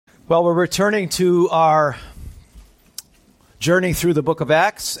Well, we're returning to our journey through the book of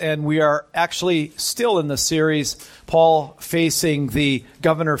Acts, and we are actually still in the series, Paul facing the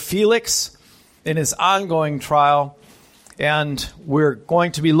governor Felix in his ongoing trial. And we're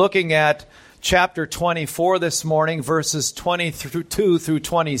going to be looking at chapter 24 this morning, verses 22 through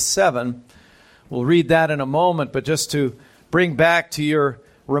 27. We'll read that in a moment, but just to bring back to your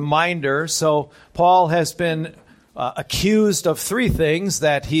reminder, so Paul has been accused of three things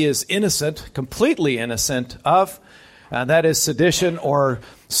that he is innocent, completely innocent of. That is sedition, or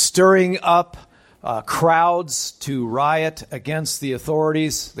stirring up crowds to riot against the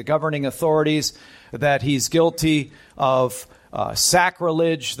authorities, the governing authorities, that he's guilty of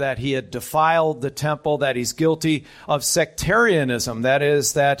sacrilege, that he had defiled the temple, that he's guilty of sectarianism. That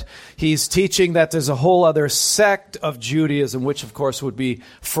is, that he's teaching that there's a whole other sect of Judaism, which of course would be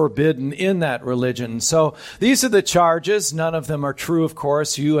forbidden in that religion. So these are the charges. None of them are true, of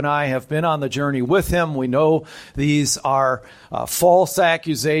course. You and I have been on the journey with him. We know these are false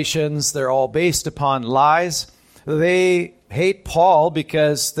accusations. They're all based upon lies. They hate Paul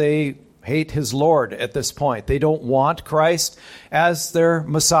because they hate his Lord at this point. They don't want Christ as their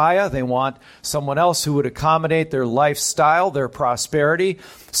Messiah. They want someone else who would accommodate their lifestyle, their prosperity,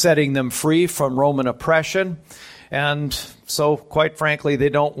 setting them free from Roman oppression. And so, quite frankly, they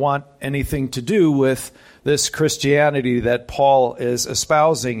don't want anything to do with this Christianity that Paul is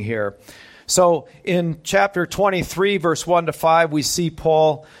espousing here. So in chapter 23, verse 1 to 5, we see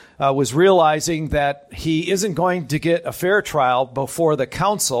Paul was realizing that he isn't going to get a fair trial before the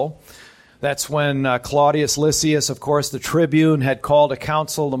council. That's when Claudius Lysias, of course, the tribune, had called a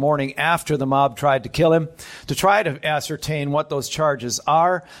council the morning after the mob tried to kill him to try to ascertain what those charges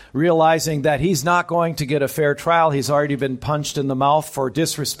are, realizing that he's not going to get a fair trial. He's already been punched in the mouth for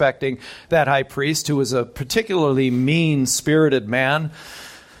disrespecting that high priest, who was a particularly mean-spirited man.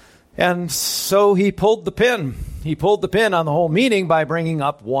 And so he pulled the pin. He pulled the pin on the whole meeting by bringing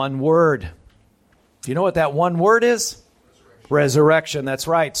up one word. Do you know what that one word is? Resurrection, that's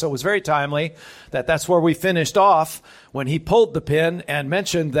right. So it was very timely that that's where we finished off when he pulled the pin and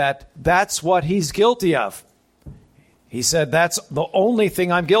mentioned that that's what he's guilty of. He said, that's the only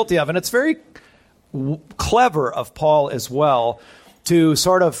thing I'm guilty of. And it's very clever of Paul as well to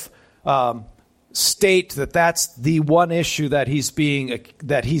sort of state that that's the one issue that he's being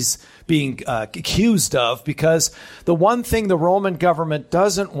accused of, because the one thing the Roman government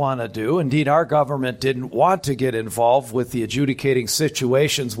doesn't want to do, indeed our government didn't want to get involved with the adjudicating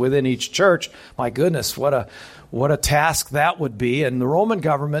situations within each church. My goodness, what a task that would be. And the Roman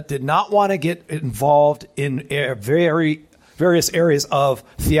government did not want to get involved in various areas of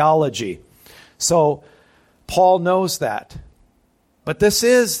theology. So Paul knows that. But this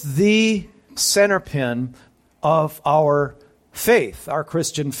is the centerpin of our faith. Our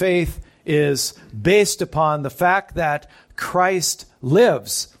Christian faith is based upon the fact that Christ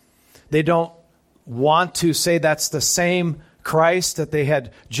lives. They don't want to say that's the same Christ that they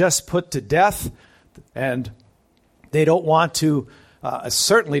had just put to death, and they don't want to,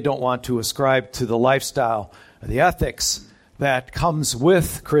 certainly don't want to ascribe to the lifestyle, the ethics that comes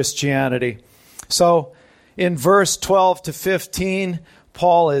with Christianity. So in verse 12 to 15,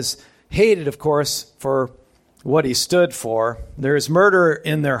 Paul is hated, of course, for what he stood for. There is murder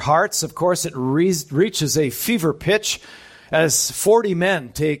in their hearts. Of course, it reaches a fever pitch as 40 men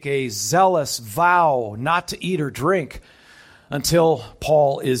take a zealous vow not to eat or drink until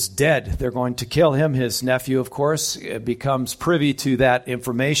Paul is dead. They're going to kill him. His nephew, of course, becomes privy to that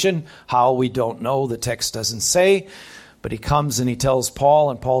information. How, we don't know. The text doesn't say. But he comes and he tells Paul,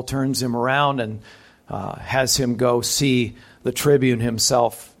 and Paul turns him around and has him go see the tribune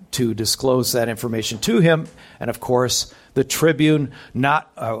himself to disclose that information to him. And of course, the tribune not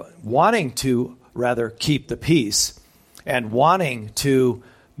wanting to rather keep the peace and wanting to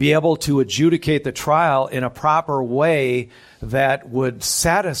be able to adjudicate the trial in a proper way that would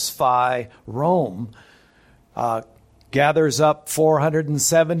satisfy Rome, gathers up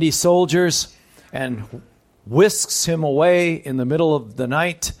 470 soldiers and whisks him away in the middle of the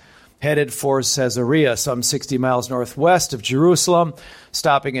night, headed for Caesarea, some 60 miles northwest of Jerusalem,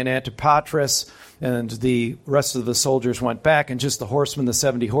 stopping in Antipatris, and the rest of the soldiers went back, and just the horsemen, the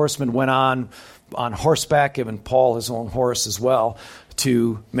 70 horsemen, went on horseback, giving Paul his own horse as well,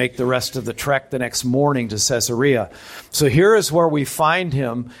 to make the rest of the trek the next morning to Caesarea. So here is where we find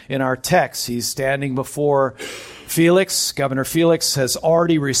him in our text. He's standing before Felix. Governor Felix has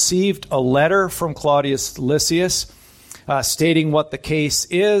already received a letter from Claudius Lysias, stating what the case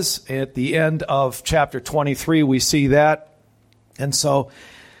is. At the end of chapter 23, we see that. And so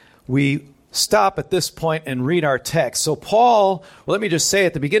we stop at this point and read our text. So Paul, well, let me just say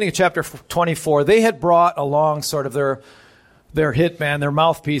at the beginning of chapter 24, they had brought along sort of their hitman, their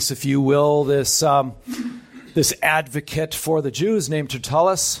mouthpiece, if you will, this advocate for the Jews named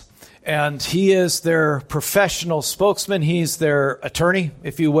Tertullus. And he is their professional spokesman. He's their attorney,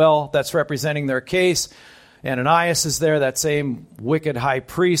 if you will, that's representing their case. Ananias is there, that same wicked high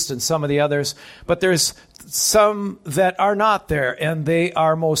priest, and some of the others. But there's some that are not there, and they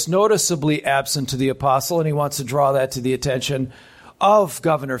are most noticeably absent to the apostle, and he wants to draw that to the attention of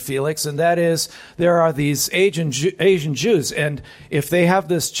Governor Felix, and that is there are these Asian Jews, and if they have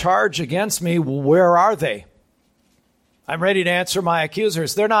this charge against me, where are they? I'm ready to answer my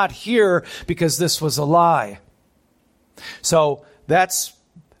accusers. They're not here because this was a lie. So that's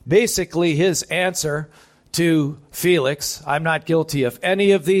basically his answer to Felix. I'm not guilty of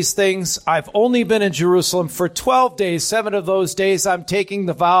any of these things. I've only been in Jerusalem for 12 days. 7 of those days I'm taking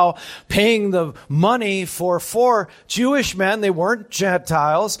the vow, paying the money for 4 Jewish men. They weren't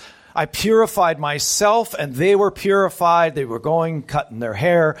Gentiles. I purified myself and they were purified. They were going, cutting their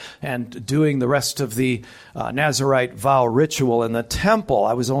hair and doing the rest of the Nazirite vow ritual in the temple.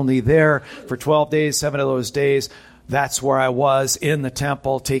 I was only there for 12 days, 7 of those days. That's where I was in the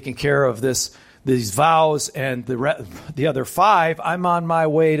temple taking care of these vows, and the other 5, I'm on my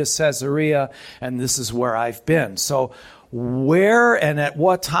way to Caesarea, and this is where I've been. So where and at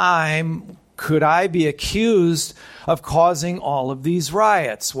what time could I be accused of causing all of these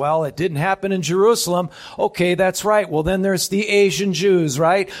riots? Well, it didn't happen in Jerusalem. Okay, that's right. Well, then there's the Asian Jews,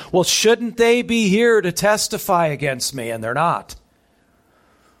 right? Well, shouldn't they be here to testify against me? And they're not.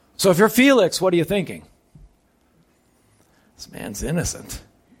 So if you're Felix, what are you thinking? This man's innocent.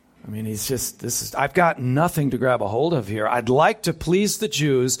 I mean, I've got nothing to grab a hold of here. I'd like to please the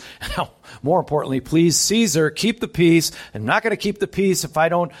Jews. More importantly, please Caesar, keep the peace. I'm not going to keep the peace if I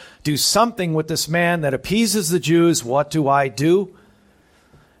don't do something with this man that appeases the Jews. What do I do?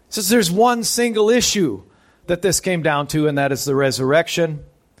 It says there's one single issue that this came down to, and that is the resurrection.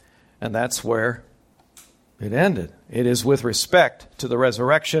 And that's where it ended. It is with respect to the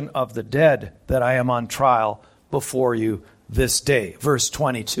resurrection of the dead that I am on trial before you this day. Verse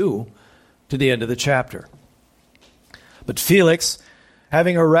 22 to the end of the chapter. But Felix,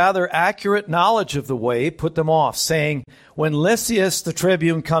 having a rather accurate knowledge of the way, put them off, saying, when Lysias the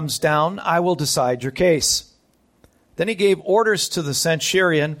tribune comes down, I will decide your case. Then he gave orders to the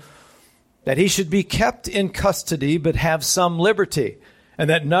centurion that he should be kept in custody, but have some liberty, and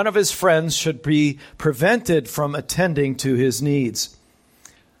that none of his friends should be prevented from attending to his needs.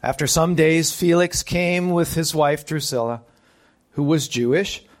 After some days, Felix came with his wife Drusilla, who was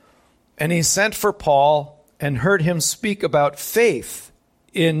Jewish, and he sent for Paul and heard him speak about faith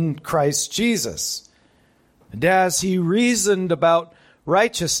in Christ Jesus. And as he reasoned about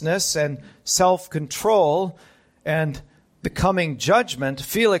righteousness and self-control and the coming judgment,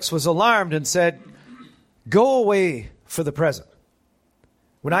 Felix was alarmed and said, go away for the present.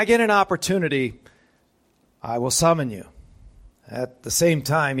 When I get an opportunity, I will summon you. At the same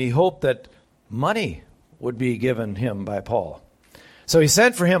time, he hoped that money would be given him by Paul. So he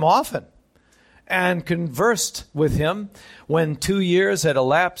sent for him often and conversed with him. When 2 years had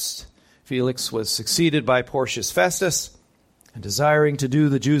elapsed, Felix was succeeded by Porcius Festus, and desiring to do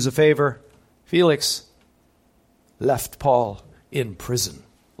the Jews a favor, Felix left Paul in prison.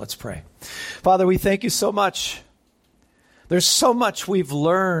 Let's pray. Father, we thank you so much. There's so much we've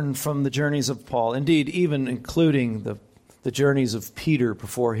learned from the journeys of Paul, indeed, even including the journeys of Peter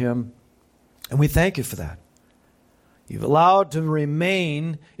before him. And we thank you for that. You've allowed to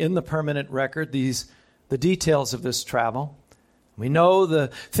remain in the permanent record the details of this travel. We know the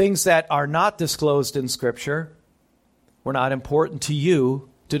things that are not disclosed in Scripture were not important to you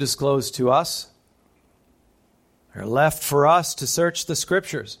to disclose to us. They're left for us to search the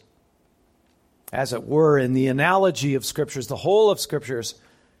Scriptures, as it were, in the analogy of Scriptures, the whole of Scriptures,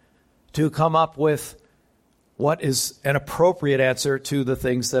 to come up with what is an appropriate answer to the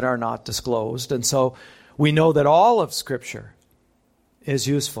things that are not disclosed. And so we know that all of Scripture is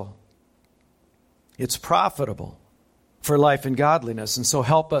useful. It's profitable for life and godliness. And so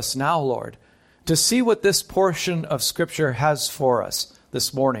help us now, Lord, to see what this portion of Scripture has for us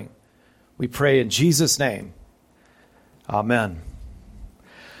this morning. We pray in Jesus' name. Amen.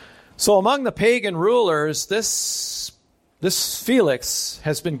 So among the pagan rulers, this Felix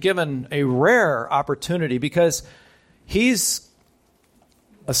has been given a rare opportunity because he's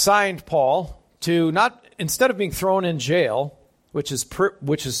assigned Paul to not, instead of being thrown in jail, which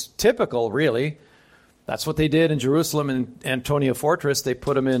is typical, really. That's what they did in Jerusalem and Antonia Fortress. They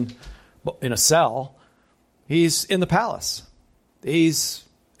put him in a cell. He's in the palace. He's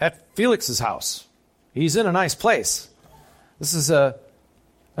at Felix's house. He's in a nice place. This is a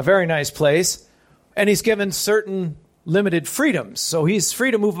very nice place. And he's given certain limited freedoms. So he's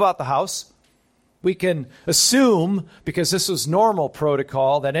free to move about the house. We can assume, because this was normal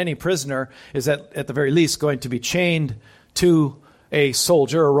protocol, that any prisoner is at the very least going to be chained to a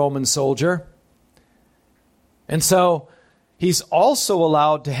soldier, a Roman soldier. And so he's also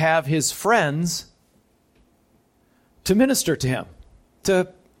allowed to have his friends to minister to him,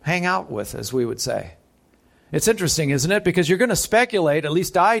 to hang out with, as we would say. It's interesting, isn't it? Because you're going to speculate, at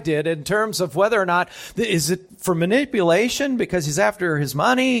least I did, in terms of whether or not, is it for manipulation because he's after his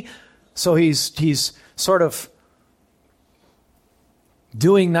money? So he's sort of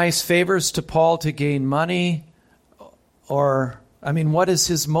doing nice favors to Paul to gain money? Or, what is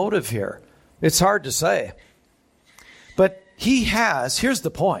his motive here? It's hard to say. But here's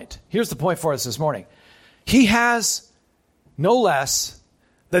the point. Here's the point for us this morning. He has no less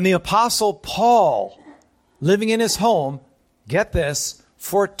than the Apostle Paul living in his home, get this,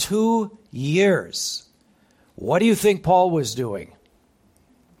 for 2 years. What do you think Paul was doing?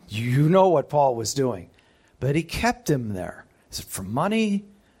 You know what Paul was doing. But he kept him there. Is it for money?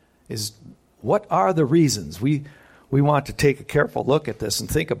 What are the reasons? We want to take a careful look at this and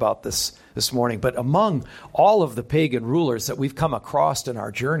think about this morning. But among all of the pagan rulers that we've come across in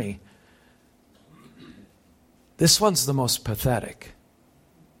our journey, this one's the most pathetic.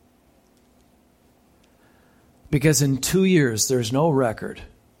 Because in 2 years, there's no record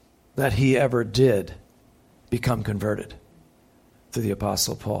that he ever did become converted through the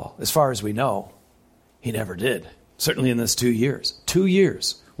Apostle Paul. As far as we know, he never did. Certainly in this 2 years. 2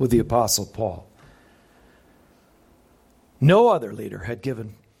 years with the Apostle Paul. No other leader had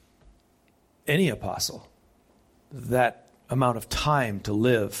given any apostle that amount of time to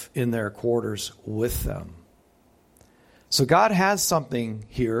live in their quarters with them. So God has something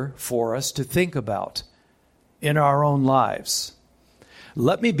here for us to think about in our own lives.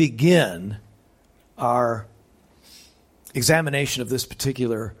 Let me begin our examination of this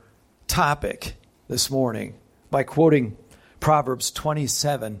particular topic this morning by quoting Proverbs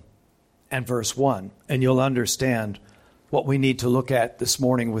 27 and verse 1, and you'll understand what we need to look at this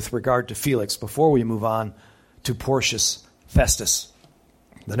morning with regard to Felix before we move on to Porcius Festus,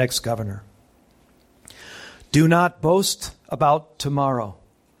 the next governor. Do not boast about tomorrow,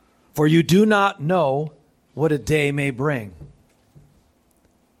 for you do not know what a day may bring.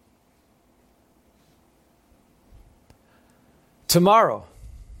 Tomorrow,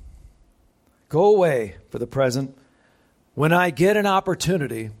 go away for the present. When I get an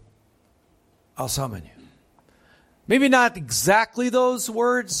opportunity, I'll summon you. Maybe not exactly those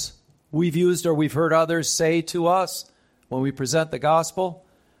words we've used or we've heard others say to us when we present the gospel,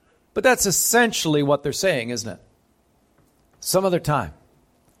 but that's essentially what they're saying, isn't it? Some other time.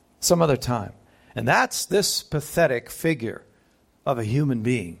 Some other time. And that's this pathetic figure of a human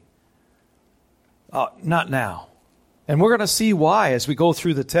being. Not now. And we're going to see why as we go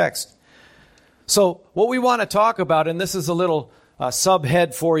through the text. So what we want to talk about, and this is a little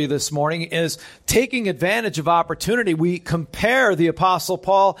subhead for you this morning, is taking advantage of opportunity. We compare the Apostle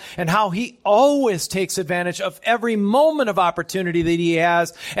Paul and how he always takes advantage of every moment of opportunity that he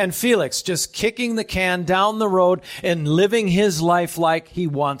has, and Felix just kicking the can down the road and living his life like he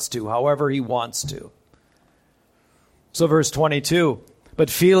wants to, however he wants to. So verse 22,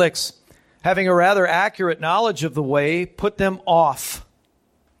 but Felix, having a rather accurate knowledge of the way, put them off.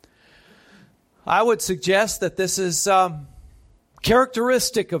 I would suggest that this is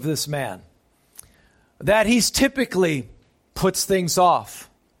characteristic of this man, that he's typically puts things off.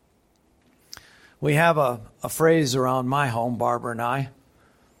 We have a phrase around my home, Barbara and I.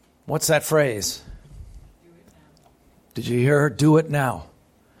 What's that phrase? Did you hear her? Do it now.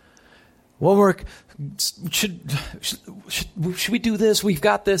 Well, should we do this? We've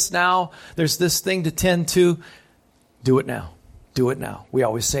got this now. There's this thing to tend to. Do it now. Do it now. We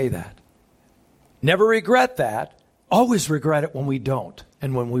always say that. Never regret that. Always regret it when we don't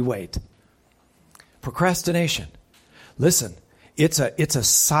and when we wait. Procrastination. Listen, it's a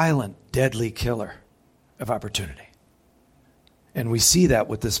silent, deadly killer of opportunity. And we see that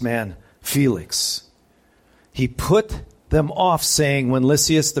with this man, Felix. He put them off, saying, when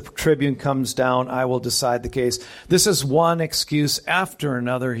Lysias the tribune comes down, I will decide the case. This is one excuse after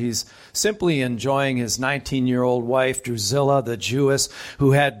another. He's simply enjoying his 19-year-old wife, Drusilla, the Jewess,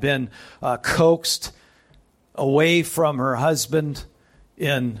 who had been coaxed away from her husband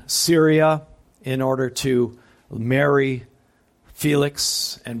in Syria in order to marry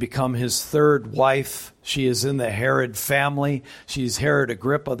Felix and become his third wife. She is in the Herod family. She's Herod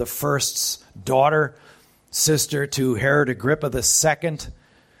Agrippa the First's daughter, sister to Herod Agrippa the Second.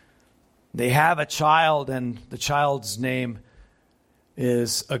 They have a child, and the child's name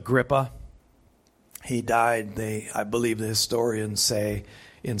is Agrippa. He died, I believe the historians say,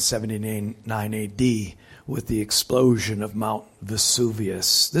 in 79 AD with the explosion of Mount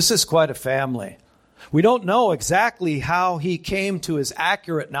Vesuvius. This is quite a family. We don't know exactly how he came to his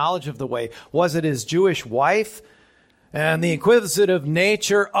accurate knowledge of the way. Was it his Jewish wife and the inquisitive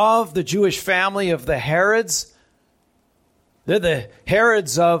nature of the Jewish family of the Herods? They're the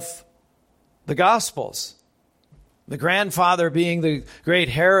Herods of the Gospels. The grandfather being the great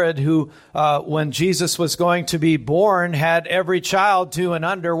Herod who, when Jesus was going to be born, had every child 2 and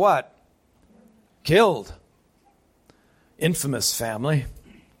under what? Killed. Infamous family.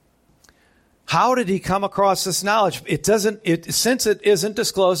 How did he come across this knowledge? Since it isn't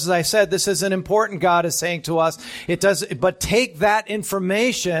disclosed, as I said, this is an important, God is saying to us. But take that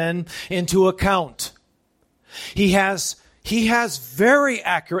information into account. He has very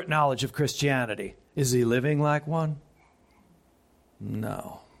accurate knowledge of Christianity. Is he living like one?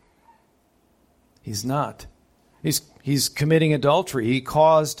 No. He's not. He's committing adultery. He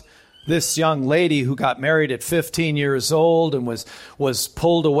caused this young lady who got married at 15 years old and was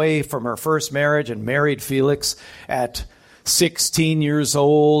pulled away from her first marriage and married Felix at 16 years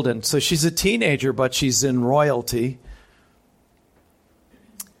old. And so she's a teenager, but she's in royalty.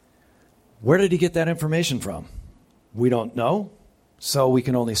 Where did he get that information from? We don't know, so we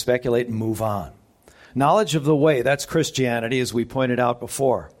can only speculate and move on. Knowledge of the way, that's Christianity, as we pointed out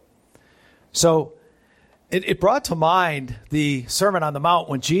before. So it brought to mind the Sermon on the Mount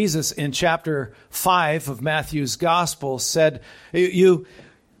when Jesus in chapter 5 of Matthew's Gospel said,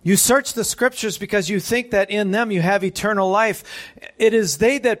 You search the Scriptures because you think that in them you have eternal life. It is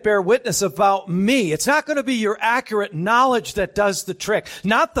they that bear witness about me. It's not going to be your accurate knowledge that does the trick.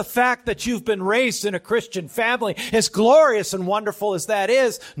 Not the fact that you've been raised in a Christian family, as glorious and wonderful as that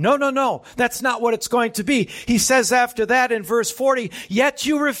is. No. That's not what it's going to be. He says after that in verse 40, yet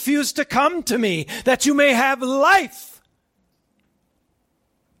you refuse to come to me that you may have life.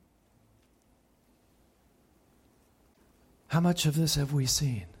 How much of this have we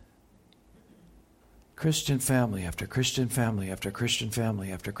seen? Christian family after Christian family after Christian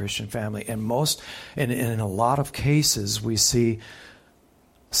family after Christian family. And in a lot of cases, we see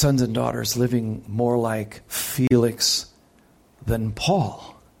sons and daughters living more like Felix than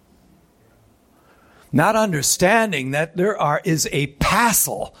Paul. Not understanding that there is a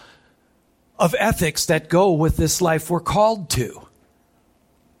passel of ethics that go with this life we're called to.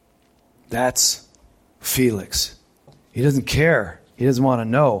 That's Felix. He doesn't care. He doesn't want to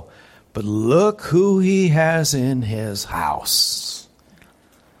know. But look who he has in his house.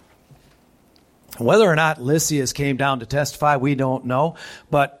 Whether or not Lysias came down to testify, we don't know.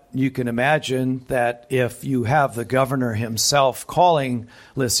 But you can imagine that if you have the governor himself calling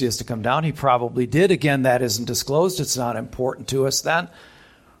Lysias to come down, he probably did. Again, that isn't disclosed. It's not important to us then.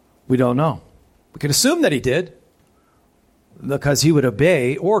 We don't know. We can assume that he did because he would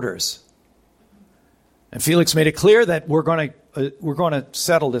obey orders. And Felix made it clear that we're going to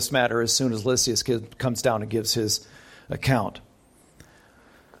settle this matter as soon as Lysias comes down and gives his account.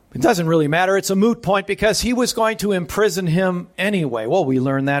 It doesn't really matter. It's a moot point because he was going to imprison him anyway. Well, we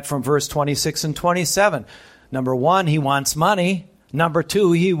learn that from verse 26 and 27. Number 1, he wants money. Number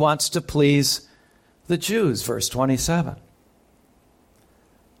 2, he wants to please the Jews. Verse 27.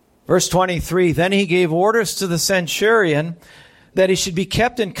 Verse 23, then he gave orders to the centurion that he should be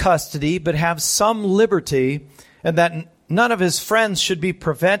kept in custody, but have some liberty, and that none of his friends should be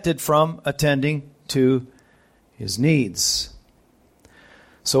prevented from attending to his needs.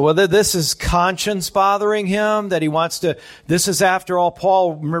 So whether this is conscience bothering him, that he wants to, this is after all,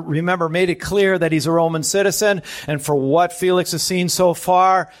 Paul, remember, made it clear that he's a Roman citizen, and for what Felix has seen so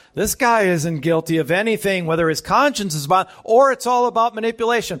far, this guy isn't guilty of anything, whether his conscience is about, or it's all about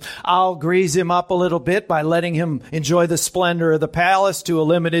manipulation. I'll grease him up a little bit by letting him enjoy the splendor of the palace to a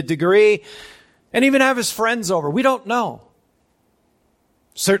limited degree, and even have his friends over. We don't know.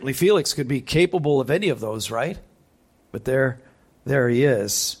 Certainly Felix could be capable of any of those, right? But there he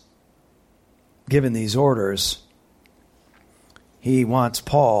is, given these orders. He wants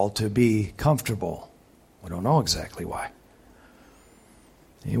Paul to be comfortable. We don't know exactly why.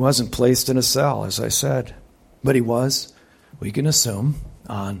 He wasn't placed in a cell, as I said, but he was. We can assume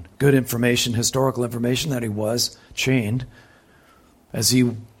on good information, historical information, that he was chained, as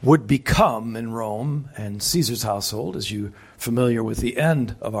he would become in Rome and Caesar's household, as you're familiar with the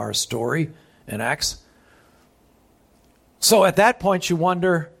end of our story in Acts. So at that point you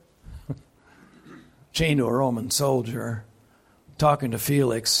wonder, chained to a Roman soldier, talking to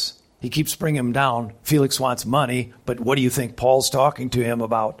Felix, he keeps bringing him down. Felix wants money, but what do you think Paul's talking to him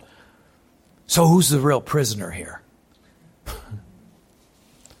about? So who's the real prisoner here?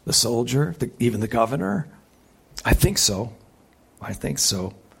 The soldier? Even the governor? I think so.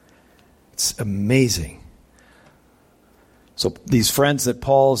 It's amazing. So these friends that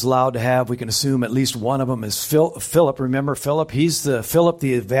Paul's allowed to have, we can assume at least one of them is Philip. Remember Philip? He's Philip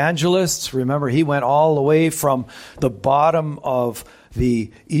the evangelist. Remember, he went all the way from the bottom of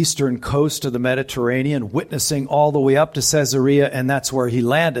the eastern coast of the Mediterranean, witnessing all the way up to Caesarea, and that's where he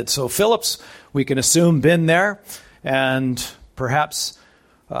landed. So Philip's, we can assume, been there and perhaps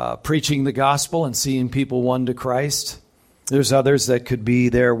preaching the gospel and seeing people won to Christ. There's others that could be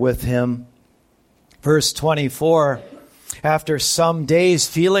there with him. Verse 24, after some days,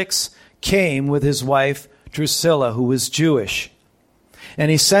 Felix came with his wife Drusilla, who was Jewish. And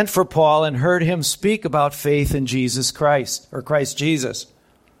he sent for Paul and heard him speak about faith in Jesus Christ, or Christ Jesus.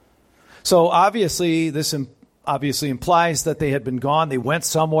 So obviously, this obviously implies that they had been gone. They went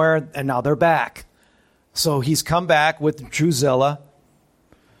somewhere, and now they're back. So he's come back with Drusilla.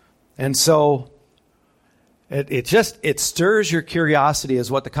 And so it stirs your curiosity as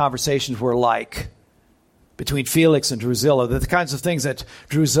what the conversations were like between Felix and Drusilla. The kinds of things that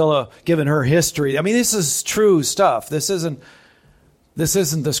Drusilla, given her history, I mean, this is true stuff. This isn't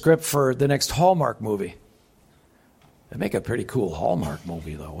the script for the next Hallmark movie. It'd make a pretty cool Hallmark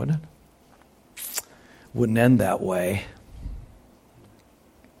movie, though, wouldn't it? Wouldn't end that way.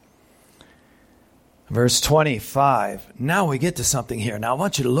 Verse 25. Now we get to something here. Now I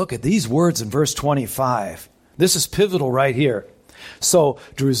want you to look at these words in verse 25. This is pivotal right here. So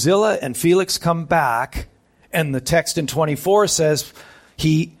Drusilla and Felix come back, and the text in 24 says,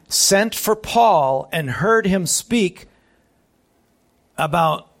 he sent for Paul and heard him speak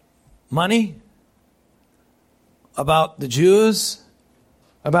about money, about the Jews,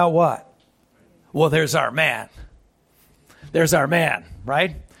 about what? Well, there's our man. There's our man,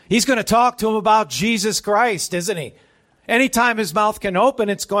 right? He's going to talk to him about Jesus Christ, isn't he? Anytime his mouth can open,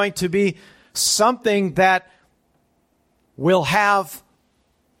 it's going to be something that will have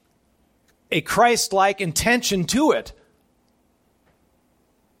a Christ-like intention to it.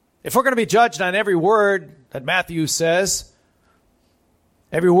 If we're going to be judged on every word that Matthew says,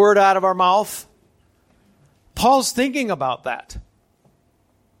 every word out of our mouth, Paul's thinking about that.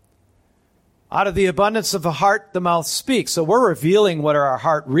 Out of the abundance of the heart, the mouth speaks. So we're revealing what our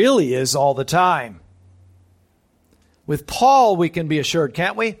heart really is all the time. With Paul, we can be assured,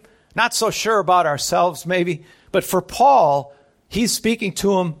 can't we? Not so sure about ourselves, maybe. But for Paul, he's speaking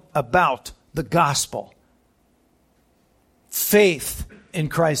to him about the gospel. Faith in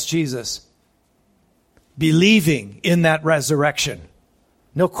Christ Jesus. Believing in that resurrection.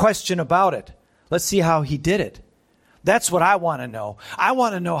 No question about it. Let's see how he did it. That's what I want to know. I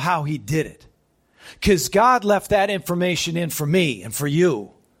want to know how he did it. Because God left that information in for me and for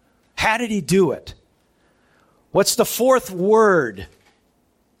you. How did he do it? What's the fourth word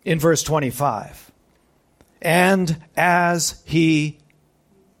in verse 25? And as he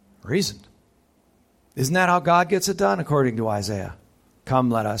reasoned. Isn't that how God gets it done according to Isaiah?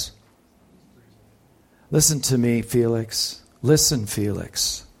 Come, let us. Listen to me, Felix. Listen,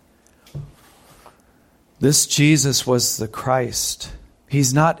 Felix. This Jesus was the Christ.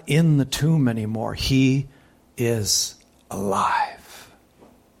 He's not in the tomb anymore. He is alive.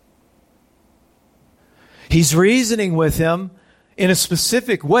 He's reasoning with him in a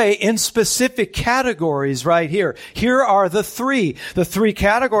specific way, in specific categories right here. Here are the three. The three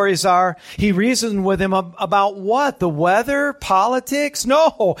categories are, he reasoned with him about what? The weather? Politics?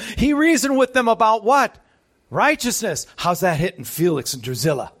 No. He reasoned with them about what? Righteousness. How's that hitting Felix and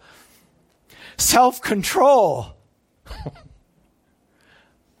Drusilla? Self-control.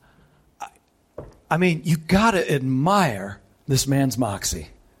 I mean, you got to admire this man's moxie.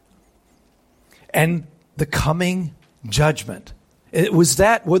 And the coming judgment.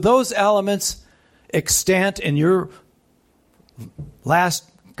 Were those elements extant in your last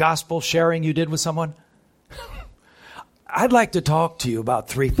gospel sharing you did with someone? I'd like to talk to you about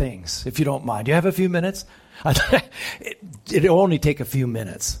three things, if you don't mind. Do you have a few minutes? It'll only take a few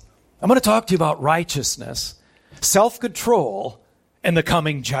minutes. I'm going to talk to you about righteousness, self-control, and the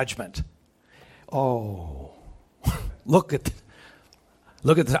coming judgment. Oh, look at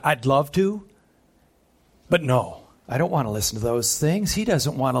that. I'd love to, but no, I don't want to listen to those things. He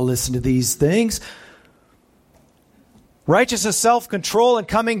doesn't want to listen to these things. Righteousness, self-control, and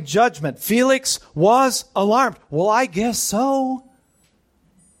coming judgment. Felix was alarmed. Well, I guess so.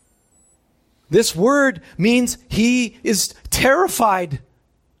 This word means he is terrified.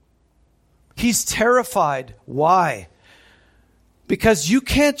 He's terrified. Why? Because you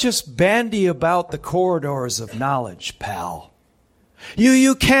can't just bandy about the corridors of knowledge, pal.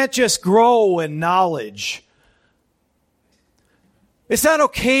 You can't just grow in knowledge. It's not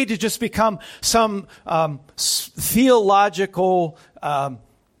okay to just become some theological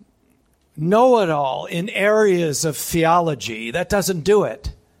know-it-all in areas of theology. That doesn't do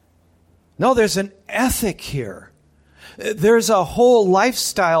it. No, there's an ethic here. There's a whole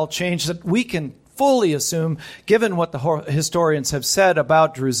lifestyle change that we can fully assume, given what the historians have said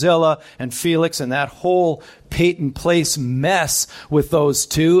about Drusilla and Felix and that whole Peyton Place mess with those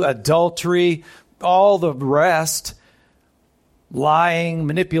two, adultery, all the rest, lying,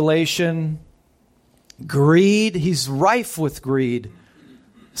 manipulation, greed. He's rife with greed.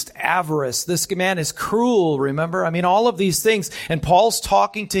 Just avarice. This man is cruel, remember? I mean, all of these things. And Paul's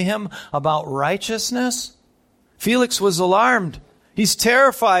talking to him about righteousness. Felix was alarmed. He's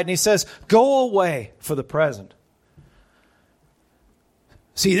terrified, and he says, go away for the present.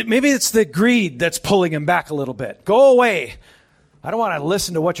 See, maybe it's the greed that's pulling him back a little bit. Go away. I don't want to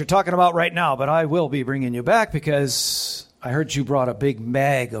listen to what you're talking about right now, but I will be bringing you back because I heard you brought a big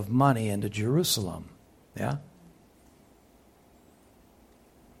bag of money into Jerusalem. Yeah?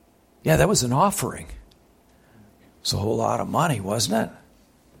 Yeah, that was an offering. It's a whole lot of money, wasn't it?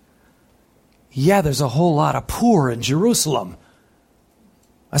 Yeah, there's a whole lot of poor in Jerusalem.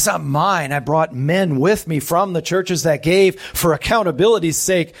 That's not mine. I brought men with me from the churches that gave for accountability's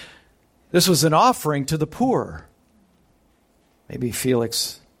sake. This was an offering to the poor. Maybe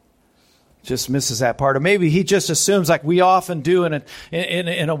Felix just misses that part. Or maybe he just assumes, like we often do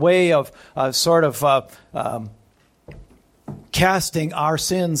in a way of casting our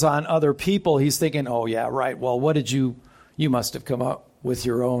sins on other people. He's thinking, oh yeah, right. Well, what did you must have come up with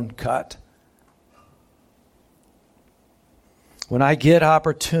your own cut. When I get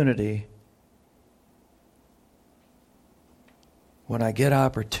opportunity,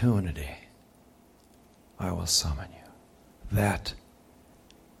 I will summon you. That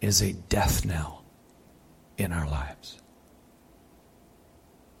is a death knell in our lives.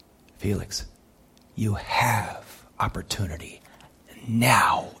 Felix, you have opportunity.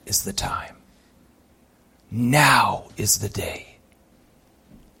 Now is the time. Now is the day.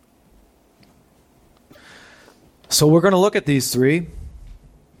 So we're going to look at these three.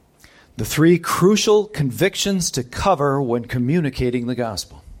 The three crucial convictions to cover when communicating the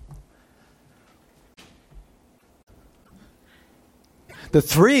gospel. The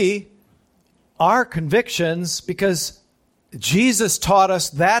three are convictions because Jesus taught us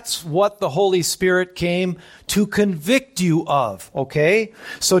that's what the Holy Spirit came to convict you of, okay?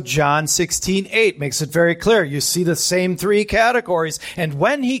 So John 16:8 makes it very clear. You see the same three categories. And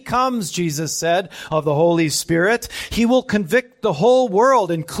when he comes, Jesus said, of the Holy Spirit, he will convict the whole world,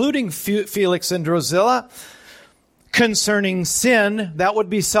 including Felix and Drusilla, concerning sin, that would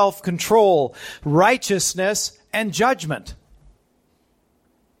be self-control, righteousness, and judgment.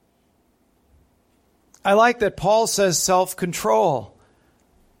 I like that Paul says self-control.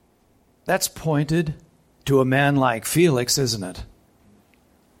 That's pointed to a man like Felix, isn't it?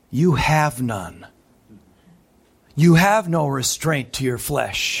 You have none. You have no restraint to your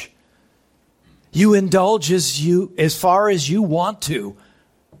flesh. You indulge as far as you want to.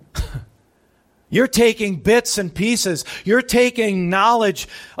 You're taking bits and pieces. You're taking knowledge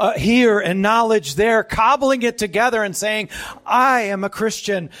here and knowledge there, cobbling it together and saying, I am a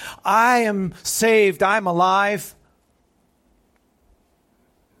Christian. I am saved. I'm alive.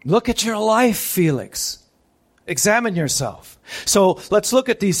 Look at your life, Felix. Examine yourself. So let's look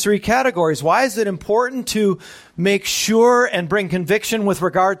at these three categories. Why is it important to make sure and bring conviction with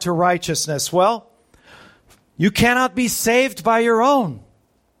regard to righteousness? Well, you cannot be saved by your own.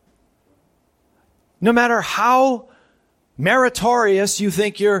 No matter how meritorious you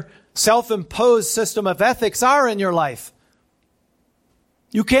think your self-imposed system of ethics are in your life,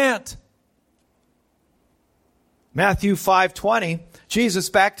 you can't. Matthew 5:20, Jesus,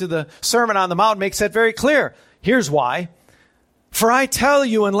 back to the Sermon on the Mount, makes that very clear. Here's why. For I tell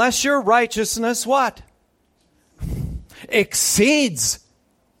you, unless your righteousness, what? Exceeds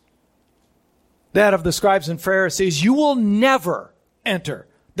that of the scribes and Pharisees, you will never enter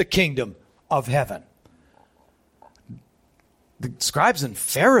the kingdom of heaven. The scribes and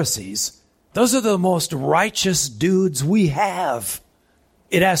Pharisees, those are the most righteous dudes we have.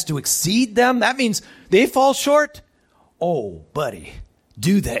 It has to exceed them. That means they fall short. Oh, buddy,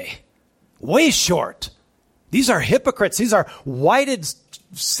 do they? Way short. These are hypocrites. These are whited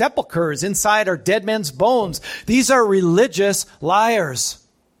sepulchres. Inside are dead men's bones. These are religious liars.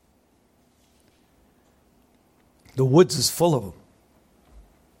 The woods is full of them.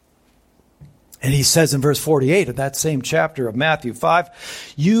 And he says in verse 48 of that same chapter of Matthew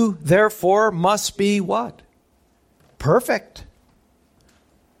 5, you therefore must be what? Perfect.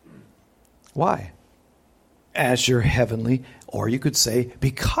 Why? As your heavenly, or you could say,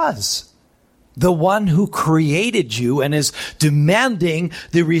 because the one who created you and is demanding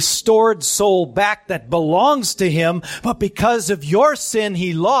the restored soul back that belongs to him, but because of your sin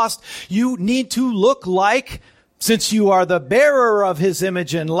he lost, you need to look like, since you are the bearer of his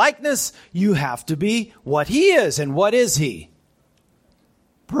image and likeness, you have to be what he is. And what is he?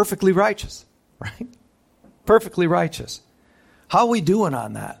 Perfectly righteous, right? Perfectly righteous. How are we doing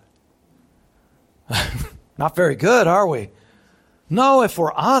on that? Not very good, are we? No, if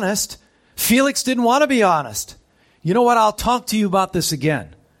we're honest. Felix didn't want to be honest. You know what? I'll talk to you about this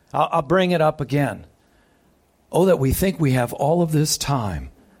again. I'll bring it up again. Oh, that we think we have all of this time.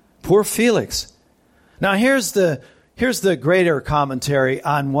 Poor Felix. Now, here's the greater commentary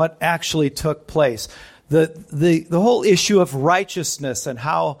on what actually took place. The whole issue of righteousness and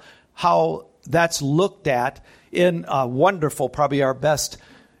how that's looked at in wonderful, probably our best,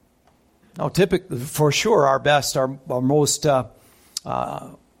 for sure our best, our most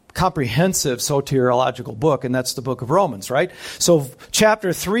comprehensive soteriological book, and that's the book of Romans, right? So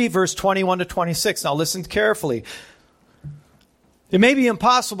chapter 3, verse 21 to 26. Now listen carefully. It may be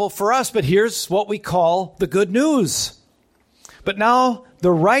impossible for us, but here's what we call the good news. But now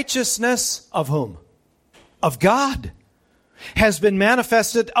the righteousness of whom? Of God has been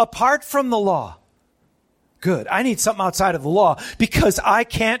manifested apart from the law. Good. I need something outside of the law because I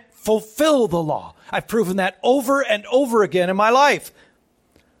can't fulfill the law. I've proven that over and over again in my life.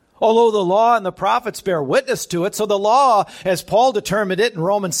 Although the law and the prophets bear witness to it, so the law, as Paul determined it in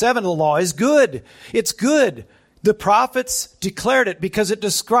Romans 7, the law is good. It's good. The prophets declared it because it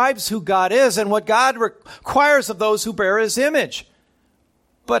describes who God is and what God requires of those who bear his image.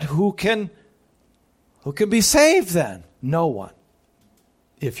 But who can be saved then? No one,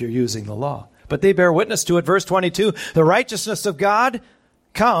 if you're using the law. But they bear witness to it. Verse 22, the righteousness of God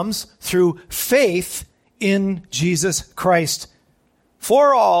comes through faith in Jesus Christ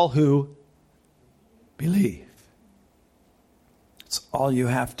for all who believe. It's all you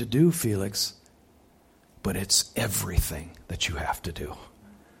have to do, Felix, but it's everything that you have to do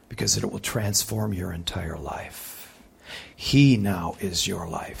because it will transform your entire life. He now is your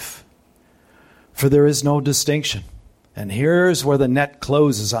life. For there is no distinction. And here's where the net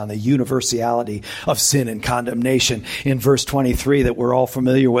closes on the universality of sin and condemnation in verse 23 that we're all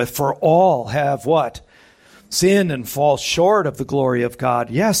familiar with. For all have what? Sin and fall short of the glory of God.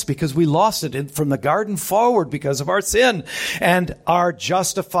 Yes, because we lost it from the garden forward because of our sin. And are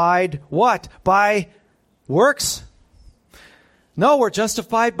justified what? By works? No, we're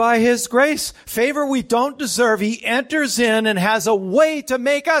justified by his grace. Favor we don't deserve. He enters in and has a way to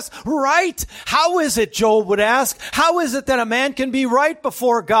make us right. How is it, Job would ask? How is it that a man can be right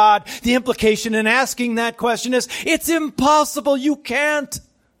before God? The implication in asking that question is, it's impossible. You can't.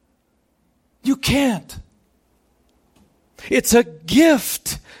 You can't. It's a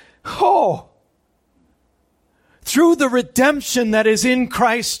gift. Oh. Through the redemption that is in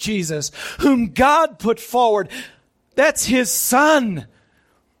Christ Jesus, whom God put forward. That's his Son,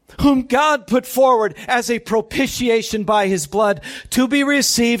 whom God put forward as a propitiation by his blood to be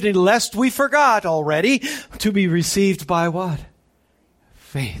received, and lest we forgot already, to be received by what?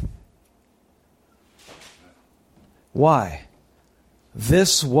 Faith. Why?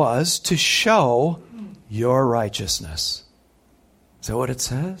 This was to show your righteousness. Is that what it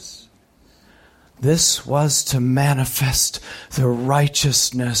says? This was to manifest the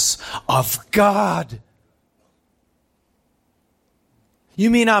righteousness of God. You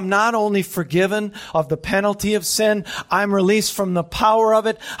mean I'm not only forgiven of the penalty of sin, I'm released from the power of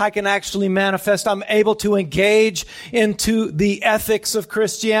it. I can actually manifest. I'm able to engage into the ethics of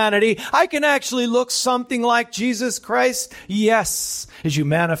Christianity. I can actually look something like Jesus Christ. Yes, as you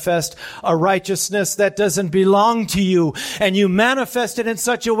manifest a righteousness that doesn't belong to you, and you manifest it in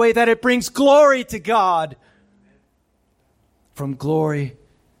such a way that it brings glory to God. From glory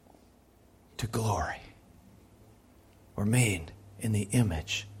to glory. We're made in the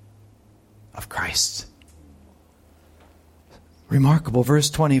image of Christ. Remarkable. Verse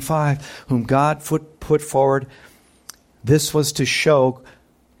 25, whom God put forward. This was to show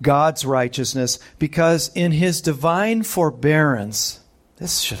God's righteousness, because in his divine forbearance,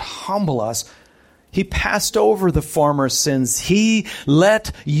 this should humble us, he passed over the former sins. He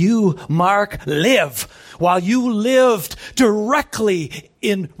let you, Mark, live while you lived directly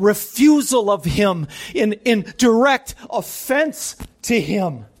in refusal of him, in direct offense to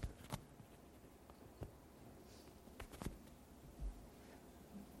him.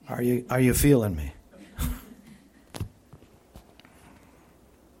 Are you feeling me?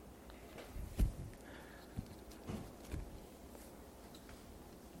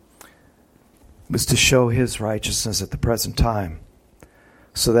 was to show his righteousness at the present time,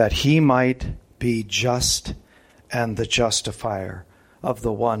 so that he might be just and the justifier of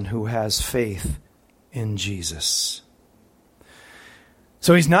the one who has faith in Jesus.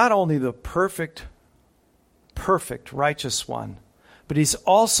 So he's not only the perfect, righteous one, but he's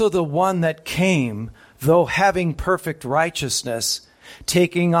also the one that came, though having perfect righteousness,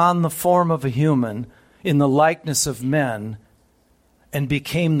 taking on the form of a human in the likeness of men, and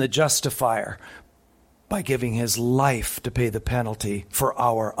became the justifier by giving his life to pay the penalty for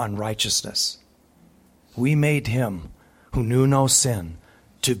our unrighteousness. We made him who knew no sin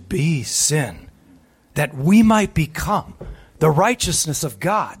to be sin, that we might become the righteousness of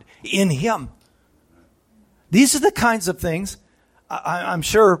God in him. These are the kinds of things, I'm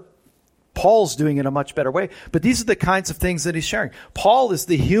sure Paul's doing it in a much better way, but these are the kinds of things that he's sharing. Paul is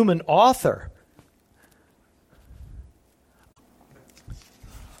the human author.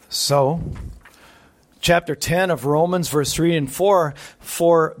 So, chapter 10 of Romans, verse 3 and 4,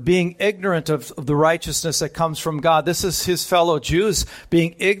 for being ignorant of the righteousness that comes from God. This is his fellow Jews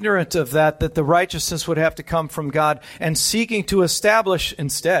being ignorant of that the righteousness would have to come from God, and seeking to establish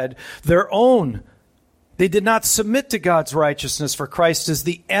instead their own. They did not submit to God's righteousness, for Christ is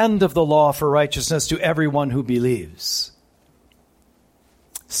the end of the law for righteousness to everyone who believes.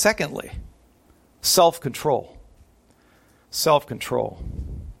 Secondly, self-control. Self-control.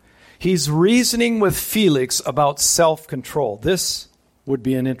 He's reasoning with Felix about self-control. This would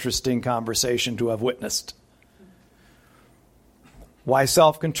be an interesting conversation to have witnessed. Why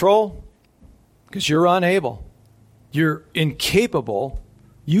self-control? Because you're unable. You're incapable.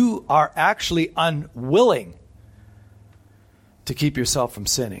 You are actually unwilling to keep yourself from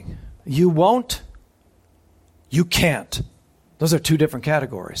sinning. You won't. You can't. Those are two different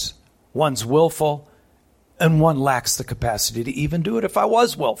categories. One's willful, and one lacks the capacity to even do it. If I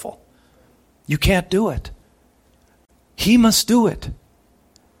was willful, you can't do it. He must do it.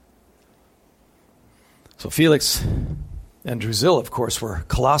 So Felix and Drusilla, of course, were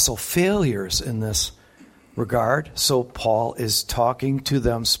colossal failures in this regard. So Paul is talking to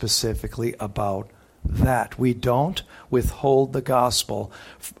them specifically about that. We don't withhold the gospel,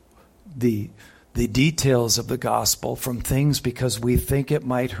 the details of the gospel from things because we think it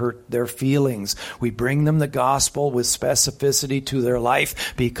might hurt their feelings. We bring them the gospel with specificity to their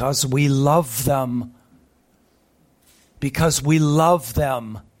life because we love them. Because we love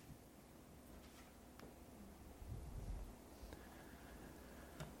them.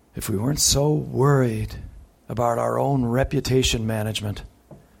 If we weren't so worried about our own reputation management,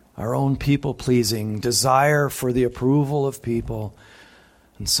 our own people-pleasing, desire for the approval of people,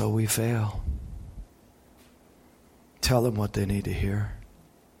 and so we fail. Tell them what they need to hear.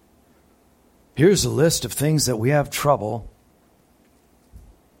 Here's a list of things that we have trouble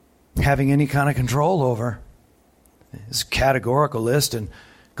having any kind of control over. It's a categorical list in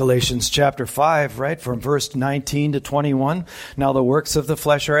Galatians chapter 5, right, from verse 19 to 21. Now the works of the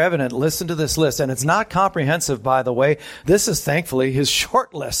flesh are evident. Listen to this list, and it's not comprehensive, by the way. This is thankfully his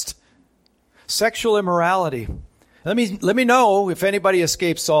short list. Sexual immorality. Let me know if anybody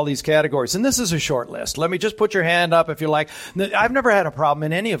escapes all these categories. And this is a short list. Let me just put your hand up if you like. I've never had a problem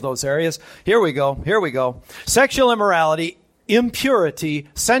in any of those areas. Here we go. Sexual immorality, impurity,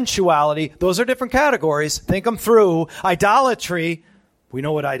 sensuality. Those are different categories. Think them through. Idolatry. We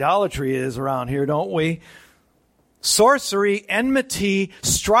know what idolatry is around here, don't we? Sorcery, enmity,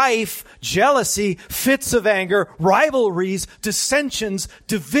 strife, jealousy, fits of anger, rivalries, dissensions,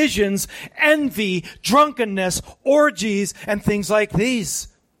 divisions, envy, drunkenness, orgies, and things like these.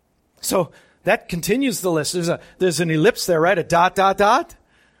 So that continues the list. There's an ellipse there, right? A dot.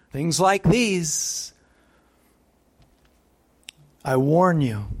 Things like these. I warn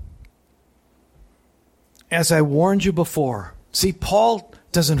you, as I warned you before. See, Paul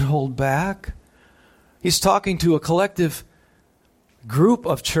doesn't hold back. He's talking to a collective group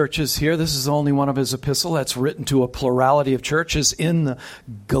of churches here. This is only one of his epistles that's written to a plurality of churches in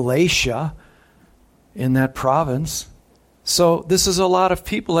Galatia, in that province. So this is a lot of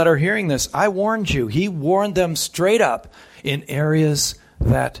people that are hearing this. I warned you. He warned them straight up in areas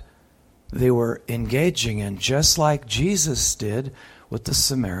that they were engaging in, just like Jesus did with the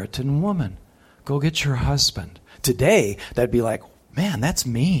Samaritan woman. Go get your husband. Today, that'd be like, man, that's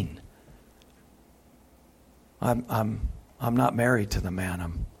mean. I'm not married to the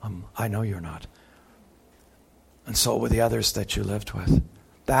man. I know you're not. And so were the others that you lived with.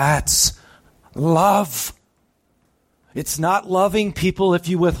 That's love. It's not loving people if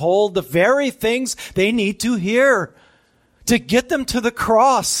you withhold the very things they need to hear to get them to the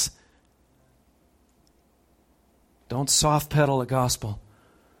cross. Don't soft pedal the gospel.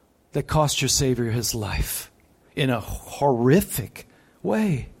 that cost your Savior his life in a horrific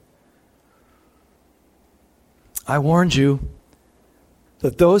way. I warned you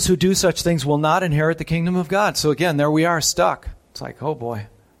that those who do such things will not inherit the kingdom of God. So again, there we are stuck. It's like, oh boy,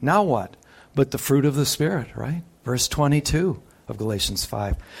 now what? But the fruit of the Spirit, right? Verse 22 of Galatians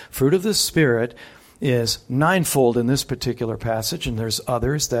 5. Fruit of the Spirit is ninefold in this particular passage, and there's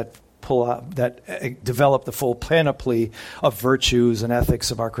others that develop the full panoply of virtues and ethics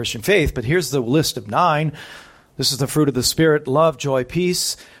of our Christian faith. But here's the list of 9. This is the fruit of the Spirit: love, joy,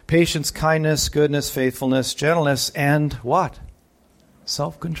 peace, patience, kindness, goodness, faithfulness, gentleness, and what?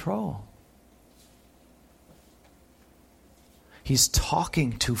 Self-control. He's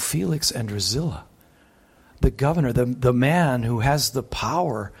talking to Felix and Drusilla, the governor, the man who has the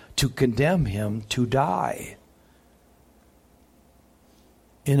power to condemn him to die.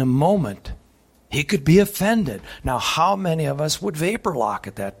 In a moment, he could be offended. Now, how many of us would vapor lock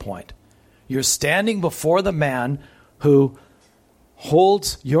at that point? You're standing before the man who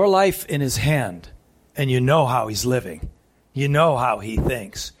holds your life in his hand, and you know how he's living. You know how he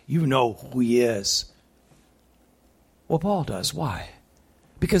thinks. You know who he is. Well, Paul does. Why?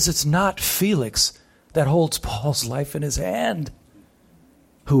 Because it's not Felix that holds Paul's life in his hand.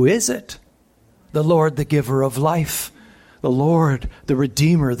 Who is it? The Lord, the giver of life. The Lord, the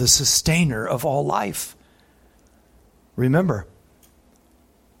Redeemer, the sustainer of all life. Remember,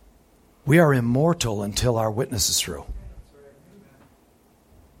 we are immortal until our witness is true.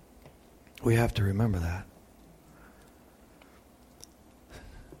 We have to remember that.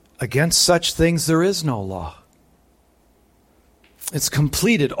 Against such things there is no law. It's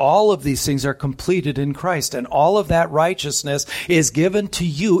completed. All of these things are completed in Christ. And all of that righteousness is given to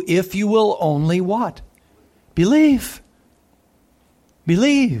you if you will only what? Believe.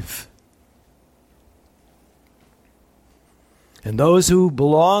 Believe. And those who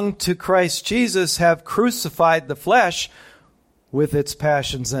belong to Christ Jesus have crucified the flesh with its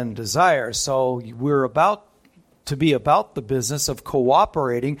passions and desires. So we're about to be about the business of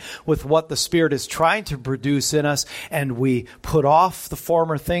cooperating with what the Spirit is trying to produce in us, and we put off the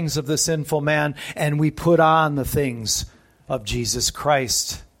former things of the sinful man, and we put on the things of Jesus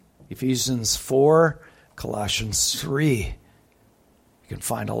Christ. Ephesians 4, Colossians 3. You can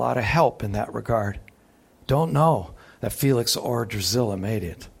find a lot of help in that regard. Don't know that Felix or Drusilla made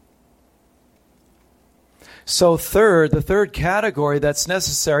it. So the third category that's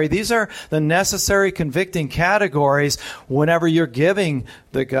necessary, these are the necessary convicting categories whenever you're giving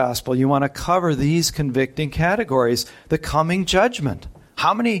the gospel. You want to cover these convicting categories. The coming judgment.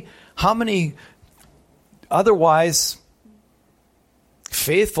 How many otherwise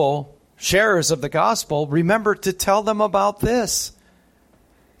faithful sharers of the gospel remember to tell them about this?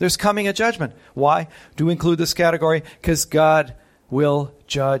 There's coming a judgment. Why do we include this category? Because God will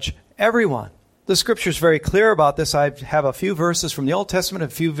judge everyone. The Scripture is very clear about this. I have a few verses from the Old Testament, a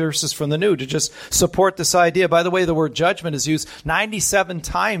few verses from the New to just support this idea. By the way, the word judgment is used 97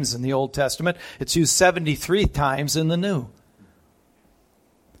 times in the Old Testament. It's used 73 times in the New.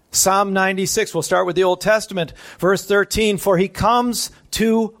 Psalm 96, we'll start with the Old Testament. Verse 13, for he comes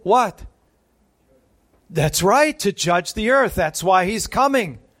to what? That's right, to judge the earth. That's why he's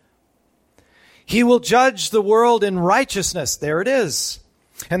coming. He will judge the world in righteousness. There it is.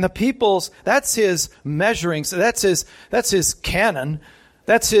 And the peoples, that's his measuring, so that's his canon,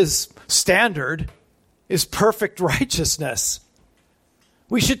 that's his standard, is perfect righteousness.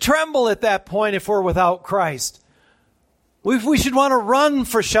 We should tremble at that point if we're without Christ. We should want to run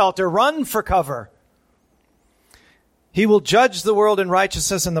for shelter, run for cover. He will judge the world in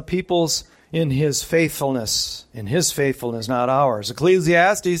righteousness and the peoples in his faithfulness. In his faithfulness, not ours.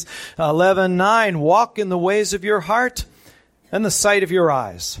 Ecclesiastes 11:9, walk in the ways of your heart and the sight of your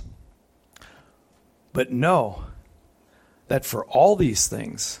eyes. But know that for all these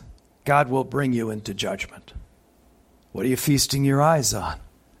things, God will bring you into judgment. What are you feasting your eyes on?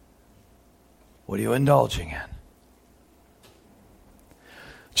 What are you indulging in?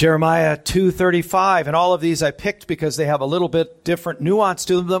 Jeremiah 2:35, and all of these I picked because they have a little bit different nuance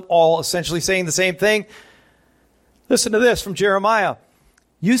to them, all essentially saying the same thing. Listen to this from Jeremiah.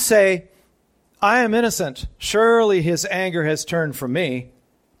 You say, I am innocent. Surely his anger has turned from me.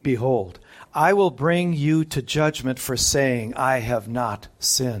 Behold, I will bring you to judgment for saying, I have not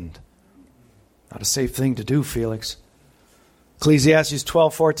sinned. Not a safe thing to do, Felix. Ecclesiastes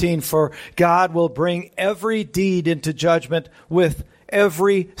 12:14, for God will bring every deed into judgment with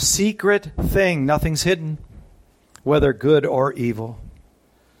every secret thing. Nothing's hidden, whether good or evil.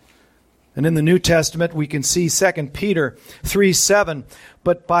 And in the New Testament, we can see 2 Peter 3:7,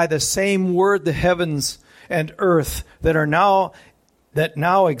 but by the same word the heavens and earth that are now that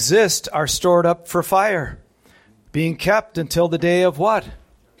now exist are stored up for fire, being kept until the day of what?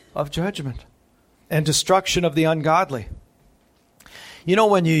 Of judgment and destruction of the ungodly. You know,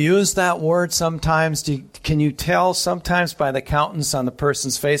 when you use that word sometimes, can you tell sometimes by the countenance on the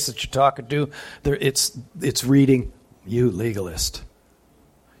person's face that you're talking to, it's reading, you legalist.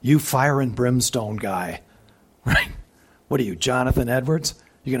 You fire and brimstone guy. Right? What are you, Jonathan Edwards?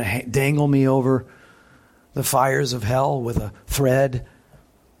 You're going to dangle me over the fires of hell with a thread?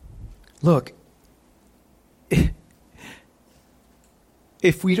 Look,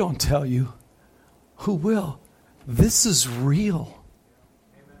 if we don't tell you, who will? This is real.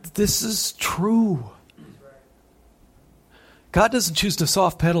 This is true. God doesn't choose to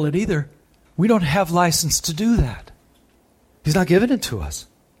soft pedal it either. We don't have license to do that. He's not giving it to us.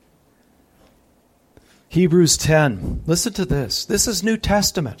 Hebrews 10. Listen to this. This is New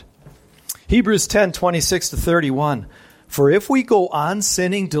Testament. Hebrews 10, 26 to 31. For if we go on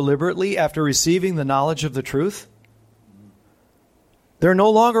sinning deliberately after receiving the knowledge of the truth, there no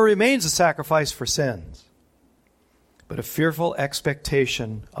longer remains a sacrifice for sins, but a fearful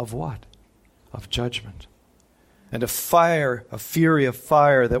expectation of what? Of judgment. And a fury of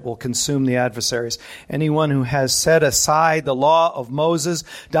fire that will consume the adversaries. Anyone who has set aside the law of Moses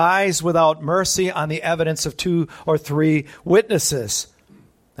dies without mercy on the evidence of 2 or 3 witnesses.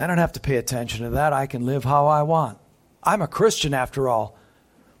 I don't have to pay attention to that. I can live how I want. I'm a Christian after all.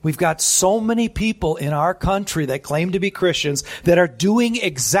 We've got so many people in our country that claim to be Christians that are doing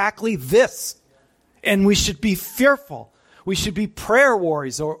exactly this. And we should be fearful. We should be prayer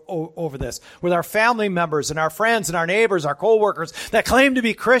warriors over this with our family members and our friends and our neighbors, our co-workers that claim to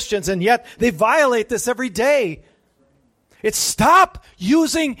be Christians, and yet they violate this every day. It's stop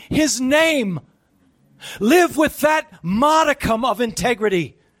using His name. Live with that modicum of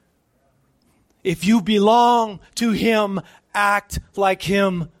integrity. If you belong to Him, act like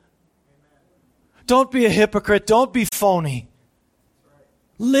Him. Don't be a hypocrite. Don't be phony.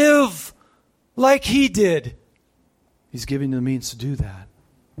 Live like He did. He's giving you the means to do that.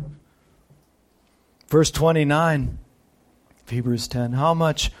 Verse 29 of Hebrews 10. How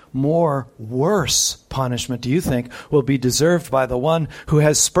much more worse punishment do you think will be deserved by the one who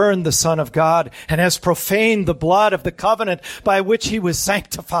has spurned the Son of God and has profaned the blood of the covenant by which He was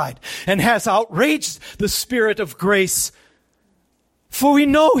sanctified and has outraged the Spirit of grace? For we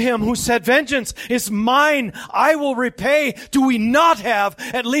know Him who said, vengeance is mine, I will repay. Do we not have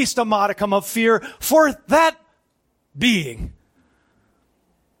at least a modicum of fear for that being?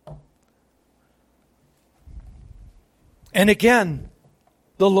 And again,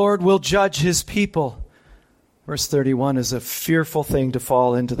 the Lord will judge His people. Verse 31 is a fearful thing to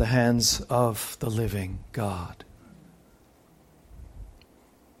fall into the hands of the living God.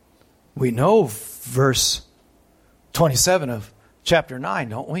 We know verse 27 of chapter 9,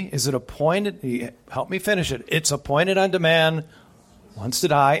 don't we? Is it appointed? Help me finish it. It's appointed unto man once to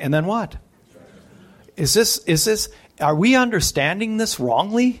die, and then what? Is this, are we understanding this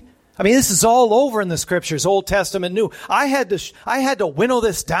wrongly? I mean, this is all over in the Scriptures, Old Testament, New. I had to winnow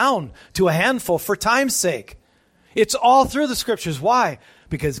this down to a handful for time's sake. It's all through the Scriptures. Why?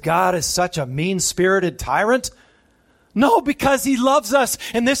 Because God is such a mean-spirited tyrant? No, because He loves us,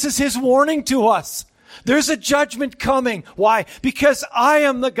 and this is His warning to us. There's a judgment coming. Why? Because I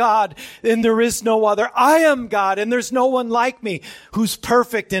am the God and there is no other. I am God and there's no one like me who's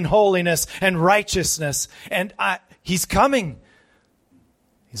perfect in holiness and righteousness. And He's coming.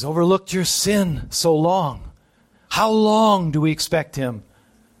 He's overlooked your sin so long. How long do we expect Him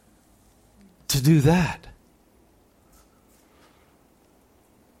to do that?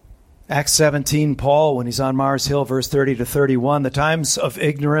 Acts 17, Paul, when he's on Mars Hill, verse 30 to 31, the times of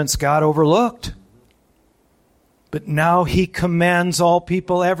ignorance God overlooked. But now He commands all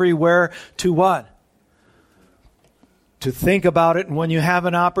people everywhere to what? To think about it, and when you have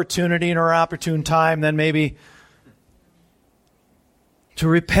an opportunity or an opportune time, then maybe to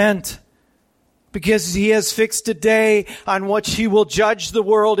repent. Because He has fixed a day on which He will judge the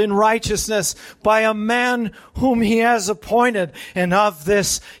world in righteousness by a man whom He has appointed. And of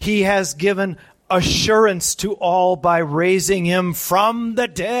this He has given assurance to all by raising Him from the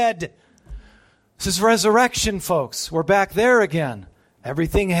dead. This is resurrection, folks. We're back there again.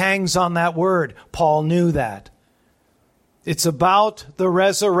 Everything hangs on that word. Paul knew that. It's about the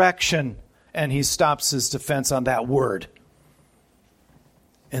resurrection, and he stops his defense on that word.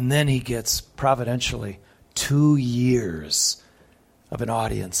 And then he gets, providentially, 2 years of an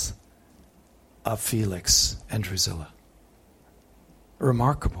audience of Felix and Drusilla.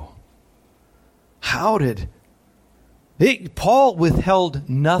 Remarkable. How did... Paul withheld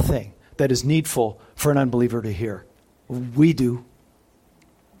nothing that is needful for an unbeliever to hear. We do.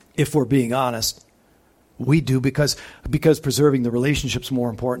 if we're being honest. We do because preserving the relationship's more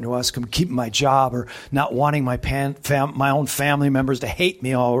important to us, keeping my job or not wanting my own family members to hate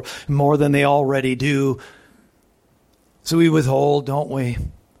me more than they already do. So we withhold, don't we?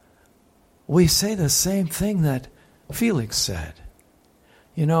 We say the same thing that Felix said.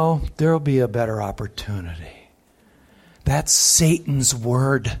 There'll be a better opportunity. That's Satan's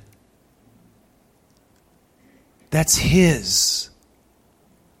word. That's his.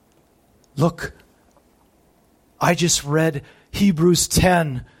 Look, I just read Hebrews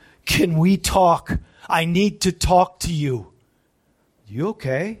 10. Can we talk? I need to talk to you. You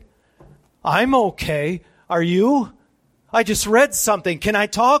okay? I'm okay. Are you? I just read something. Can I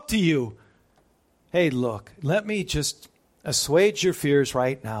talk to you? Hey, look, let me just assuage your fears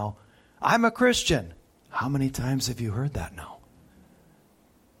right now. I'm a Christian. How many times have you heard that now?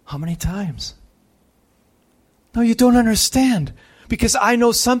 How many times? No, you don't understand, because I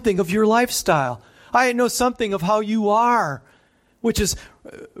know something of your lifestyle. I know something of how you are, which is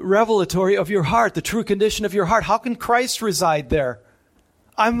revelatory of your heart, the true condition of your heart. How can Christ reside there?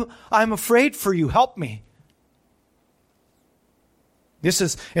 I'm afraid for you. Help me. This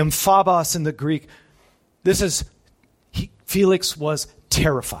is emphobos in the Greek. Felix was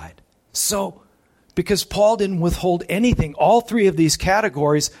terrified. So, because Paul didn't withhold anything, all three of these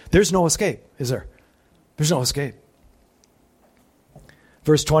categories, there's no escape, is there? There's no escape.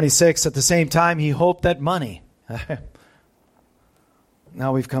 Verse 26, at the same time, he hoped that money.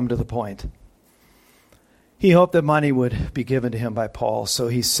 Now we've come to the point. He hoped that money would be given to him by Paul, so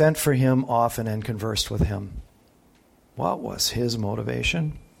he sent for him often and conversed with him. What was his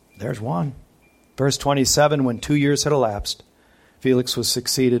motivation? There's one. Verse 27, when 2 years had elapsed, Felix was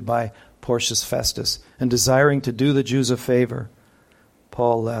succeeded by Porcius Festus, and desiring to do the Jews a favor,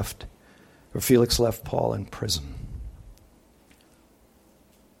 Felix left Paul in prison.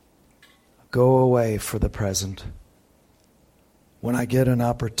 Go away for the present. When I get an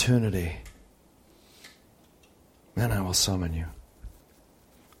opportunity, then I will summon you.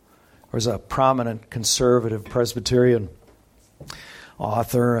 There's a prominent conservative Presbyterian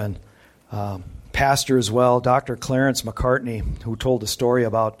author and pastor as well, Dr. Clarence McCartney, who told a story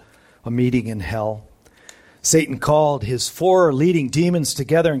about a meeting in hell. Satan called his 4 leading demons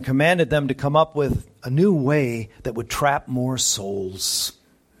together and commanded them to come up with a new way that would trap more souls.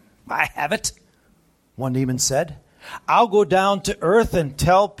 I have it, one demon said. I'll go down to earth and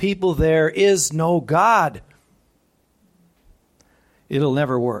tell people there is no God. It'll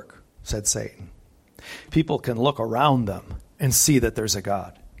never work, said Satan. People can look around them and see that there's a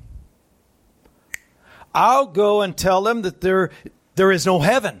God. I'll go and tell them that there is no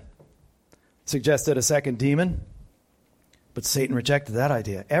heaven, suggested a second demon. But Satan rejected that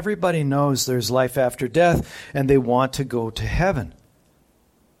idea. Everybody knows there's life after death, and they want to go to heaven.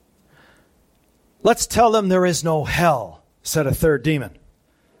 Let's tell them there is no hell, said a third demon.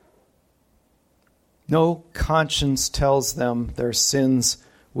 No conscience tells them their sins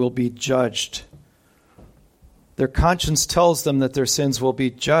will be judged. Their conscience tells them that their sins will be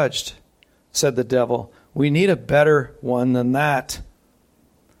judged, said the devil. We need a better one than that.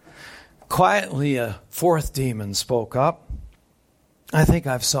 Quietly, a fourth demon spoke up. I think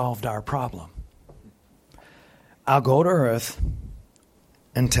I've solved our problem. I'll go to earth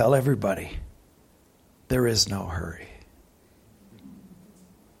and tell everybody there is no hurry.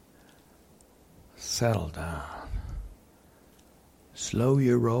 Settle down. Slow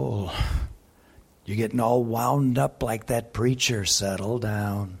your roll. You're getting all wound up like that preacher. Settle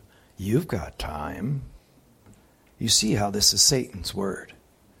down. You've got time. You see how this is Satan's word.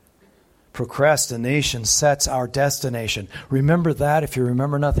 Procrastination sets our destination. Remember that if you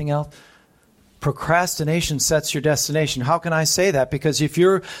remember nothing else. Procrastination sets your destination. How can I say that? Because if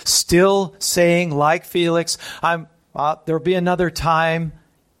you're still saying, like Felix, there'll be another time.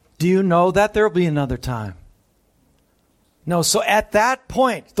 Do you know that there'll be another time? No. So at that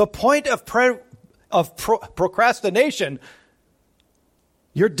point, the point of procrastination,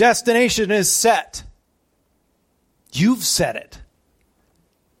 your destination is set. You've set it.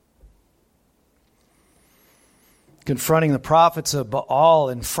 Confronting the prophets of Baal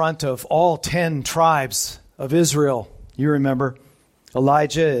in front of all 10 tribes of Israel. You remember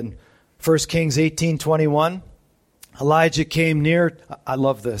Elijah in 1 Kings 18:21. Elijah came near, I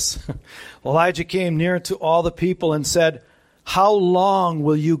love this. Elijah came near to all the people and said, how long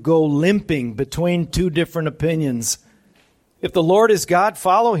will you go limping between two different opinions? If the Lord is God,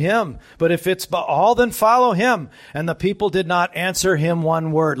 follow him. But if it's Baal, then follow him. And the people did not answer him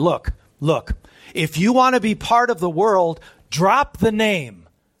one word. Look. If you want to be part of the world, drop the name.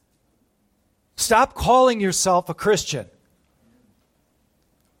 Stop calling yourself a Christian.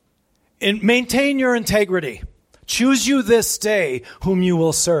 maintain your integrity. Choose you this day whom you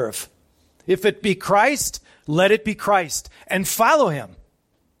will serve. If it be Christ, let it be Christ, and follow him.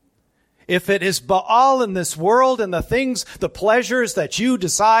 If it is Baal in this world and the things, the pleasures that you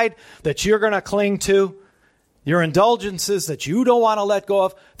decide that you're going to cling to, your indulgences that you don't want to let go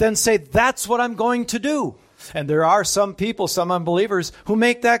of, then say, that's what I'm going to do. And there are some people, some unbelievers, who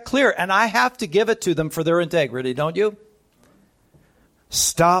make that clear. And I have to give it to them for their integrity, don't you?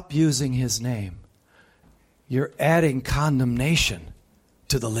 Stop using his name. You're adding condemnation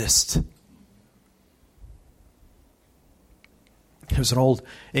to the list. There's an old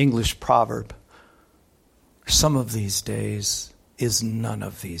English proverb. Some of these days is none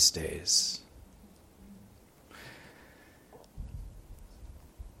of these days.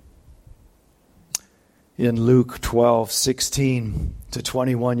 In Luke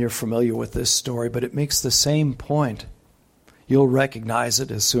 12:16-21, you're familiar with this story, but it makes the same point. You'll recognize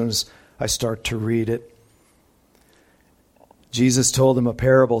it as soon as I start to read it. Jesus told them a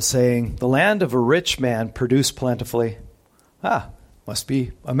parable saying, the land of a rich man produced plentifully. Must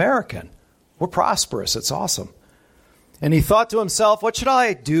be American. We're prosperous. It's awesome. And he thought to himself, what should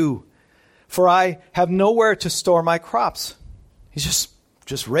I do? For I have nowhere to store my crops. He's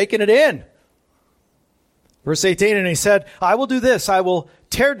just raking it in. Verse 18, and he said, I will do this. I will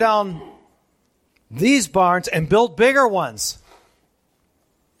tear down these barns and build bigger ones.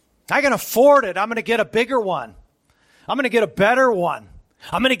 I can afford it. I'm going to get a bigger one. I'm going to get a better one.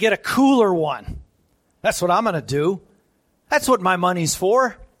 I'm going to get a cooler one. That's what I'm going to do. That's what my money's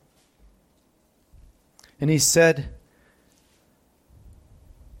for. And he said,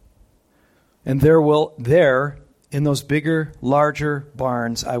 and there in those bigger, larger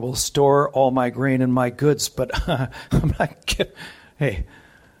barns, I will store all my grain and my goods. But I'm not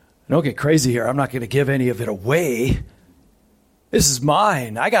don't get crazy here. I'm not going to give any of it away. This is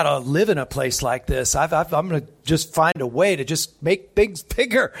mine. I got to live in a place like this. I'm going to just find a way to just make things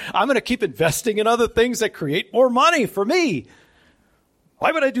bigger. I'm going to keep investing in other things that create more money for me.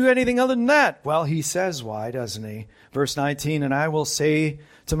 Why would I do anything other than that? Well, he says why, doesn't he? Verse 19, and I will say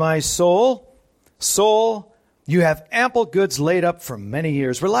to my soul, soul, you have ample goods laid up for many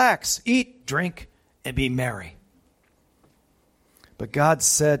years. Relax, eat, drink, and be merry. But God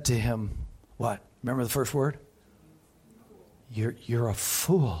said to him, what? Remember the first word? You're a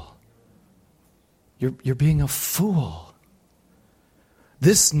fool. You're being a fool.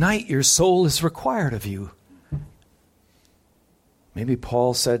 This night your soul is required of you. Maybe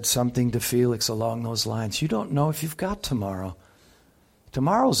Paul said something to Felix along those lines. You don't know if you've got tomorrow.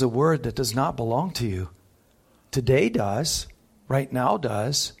 Tomorrow's a word that does not belong to you. Today does. Right now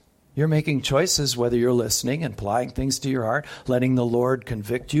does. You're making choices whether you're listening and applying things to your heart, letting the Lord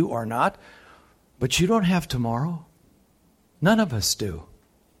convict you or not. But you don't have tomorrow. None of us do.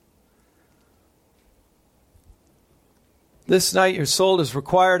 This night your soul is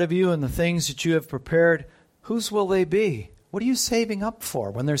required of you, and the things that you have prepared, whose will they be? What are you saving up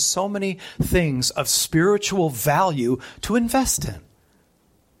for when there's so many things of spiritual value to invest in?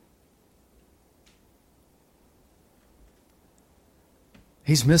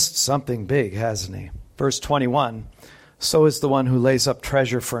 He's missed something big, hasn't he? Verse 21, so is the one who lays up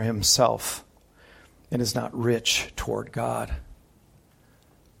treasure for himself and is not rich toward God.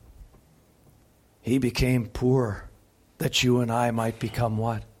 He became poor that you and I might become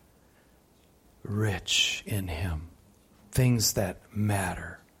what? Rich in him. Things that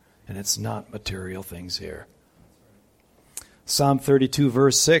matter. And it's not material things here. Psalm 32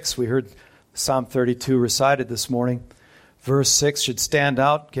 verse 6. We heard Psalm 32 recited this morning. Verse 6 should stand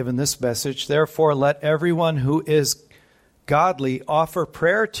out given this message. Therefore let everyone who is godly offer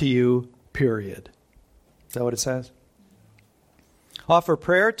prayer to you, period. Is that what it says? Offer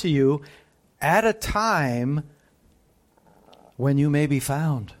prayer to you at a time when you may be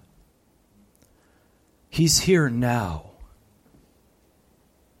found. He's here now.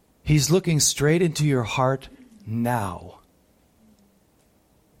 He's looking straight into your heart now.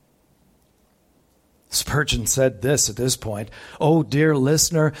 Spurgeon said this at this point, "Oh, dear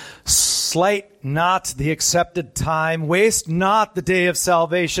listener, slight not the accepted time, waste not the day of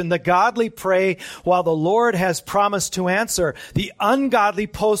salvation. The godly pray while the Lord has promised to answer. The ungodly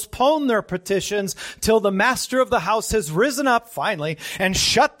postpone their petitions till the master of the house has risen up finally and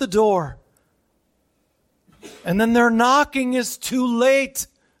shut the door. And then their knocking is too late.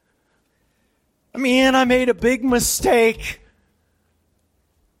 Man, I made a big mistake."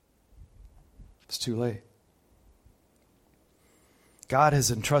 It's too late. God has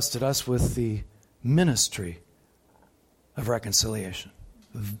entrusted us with the ministry of reconciliation.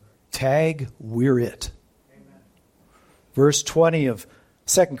 Tag, we're it. Amen. Verse 20 of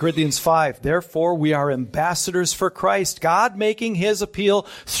 2 Corinthians 5, therefore we are ambassadors for Christ, God making his appeal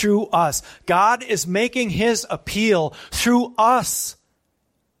through us. God is making his appeal through us.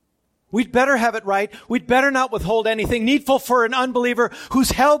 We'd better have it right. We'd better not withhold anything needful for an unbeliever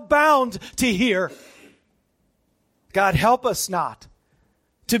who's held bound to hear. God, help us not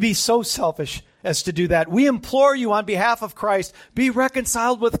to be so selfish as to do that. We implore you on behalf of Christ, be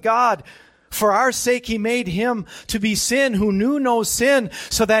reconciled with God. For our sake he made him to be sin who knew no sin,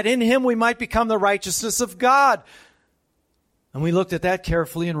 so that in him we might become the righteousness of God. And we looked at that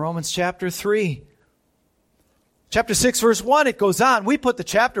carefully in Romans chapter 3. Chapter 6, verse 1, it goes on. We put the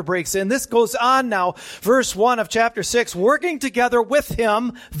chapter breaks in. This goes on now. Verse 1 of chapter 6, working together with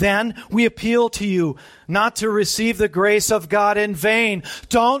him, then we appeal to you not to receive the grace of God in vain.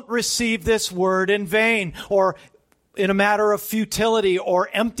 Don't receive this word in vain, or in a matter of futility or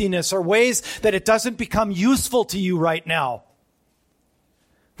emptiness or ways that it doesn't become useful to you right now.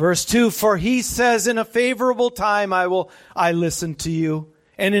 Verse 2, for he says, in a favorable time I listened to you,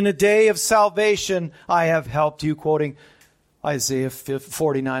 and in a day of salvation I have helped you, quoting Isaiah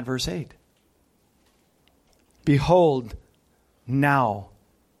 49, verse 8. Behold, now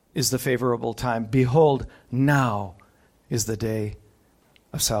is the favorable time. Behold, now is the day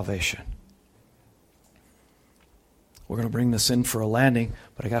of salvation. We're going to bring this in for a landing,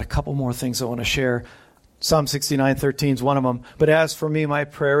 but I got a couple more things I want to share. Psalm 69:13 is one of them. But as for me, my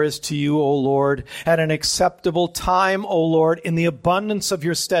prayer is to you, O Lord, at an acceptable time, O Lord, in the abundance of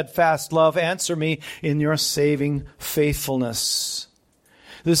your steadfast love, answer me in your saving faithfulness.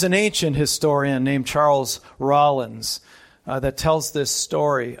 There's an ancient historian named Charles Rollins that tells this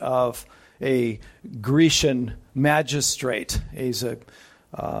story of a Grecian magistrate. He's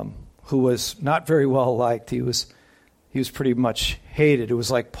who was not very well liked. He was pretty much hated. It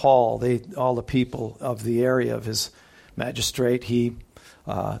was like Paul. All the people of the area of his magistrate,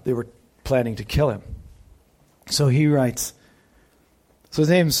 they were planning to kill him. So he writes, so his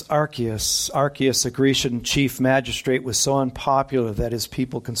name's Archias. Archias, a Grecian chief magistrate, was so unpopular that his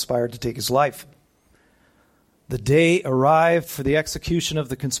people conspired to take his life. The day arrived for the execution of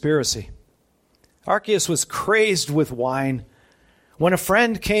the conspiracy. Archias was crazed with wine when a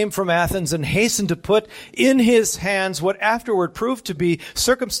friend came from Athens and hastened to put in his hands what afterward proved to be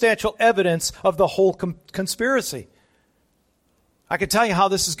circumstantial evidence of the whole conspiracy. I can tell you how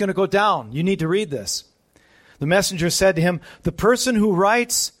this is going to go down. You need to read this. The messenger said to him, the person who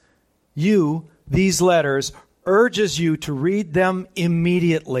writes you these letters urges you to read them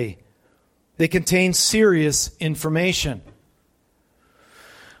immediately. They contain serious information.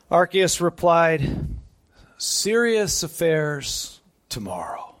 Archias replied, serious affairs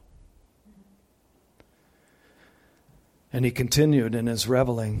tomorrow. And he continued in his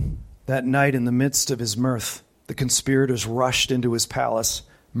reveling. That night, in the midst of his mirth, the conspirators rushed into his palace,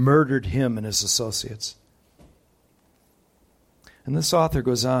 murdered him and his associates. And this author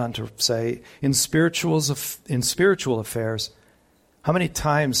goes on to say, in spiritual affairs, how many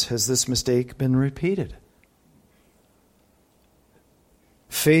times has this mistake been repeated?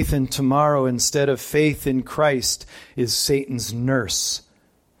 Faith in tomorrow instead of faith in Christ is Satan's nurse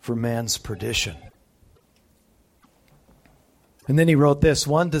for man's perdition. And then he wrote this,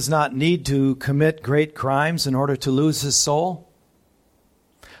 one does not need to commit great crimes in order to lose his soul.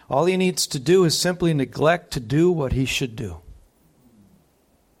 All he needs to do is simply neglect to do what he should do.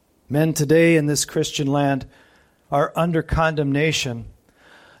 Men today in this Christian land are under condemnation,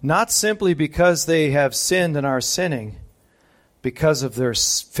 not simply because they have sinned and are sinning, because of their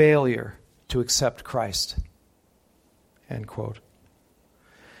failure to accept Christ. End quote.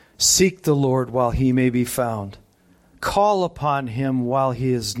 Seek the Lord while he may be found. Call upon him while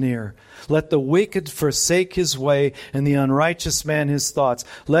he is near. Let the wicked forsake his way and the unrighteous man his thoughts.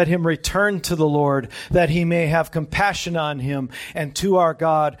 Let him return to the Lord, that he may have compassion on him, and to our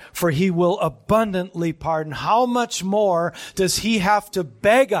God, for he will abundantly pardon. How much more does he have to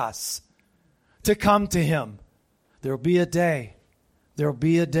beg us to come to him? There'll be a day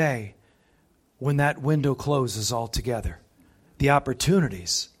when that window closes altogether. The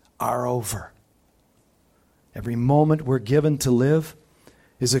opportunities are over. Every moment we're given to live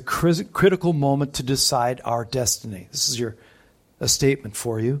is a critical moment to decide our destiny. This is a statement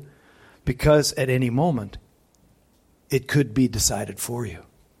for you, because at any moment it could be decided for you.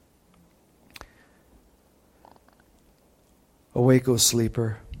 Awake, O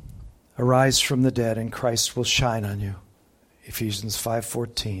sleeper. Arise from the dead, and Christ will shine on you. Ephesians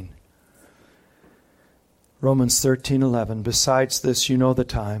 5:14. Romans 13:11. Besides this, you know the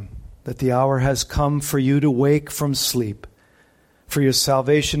time, that the hour has come for you to wake from sleep. For your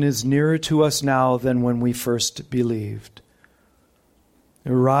salvation is nearer to us now than when we first believed.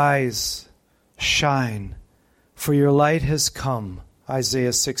 Arise, shine, for your light has come.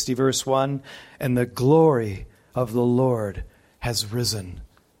 Isaiah 60 verse 1, and the glory of the Lord has risen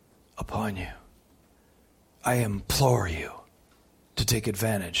upon you. I implore you to take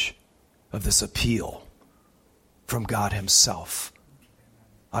advantage of this appeal from God himself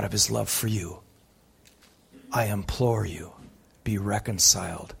out of his love for you. I implore you, be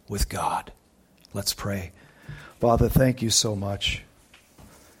reconciled with God. Let's pray. Father, thank you so much.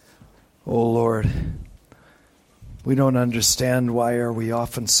 Oh Lord, we don't understand why are we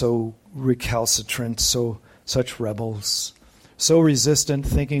often so recalcitrant, such rebels, so resistant,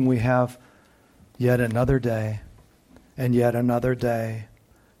 thinking we have yet another day, and yet another day,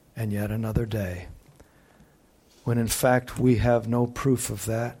 and yet another day, when in fact we have no proof of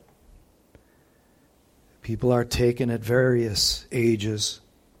that. People are taken at various ages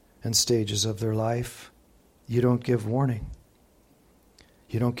and stages of their life. You don't give warning.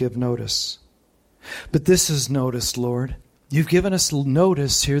 You don't give notice. But this is notice, Lord. You've given us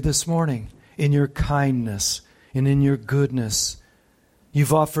notice here this morning in your kindness and in your goodness.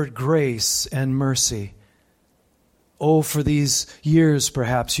 You've offered grace and mercy. Oh, for these years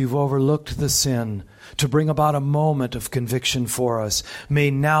perhaps you've overlooked the sin to bring about a moment of conviction for us.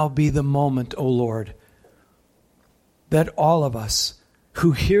 May now be the moment, O Lord, that all of us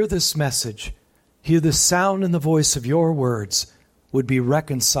who hear this message, hear the sound and the voice of your words, would be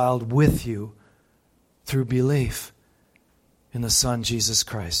reconciled with you through belief in the Son, Jesus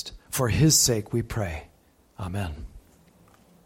Christ. For his sake we pray. Amen.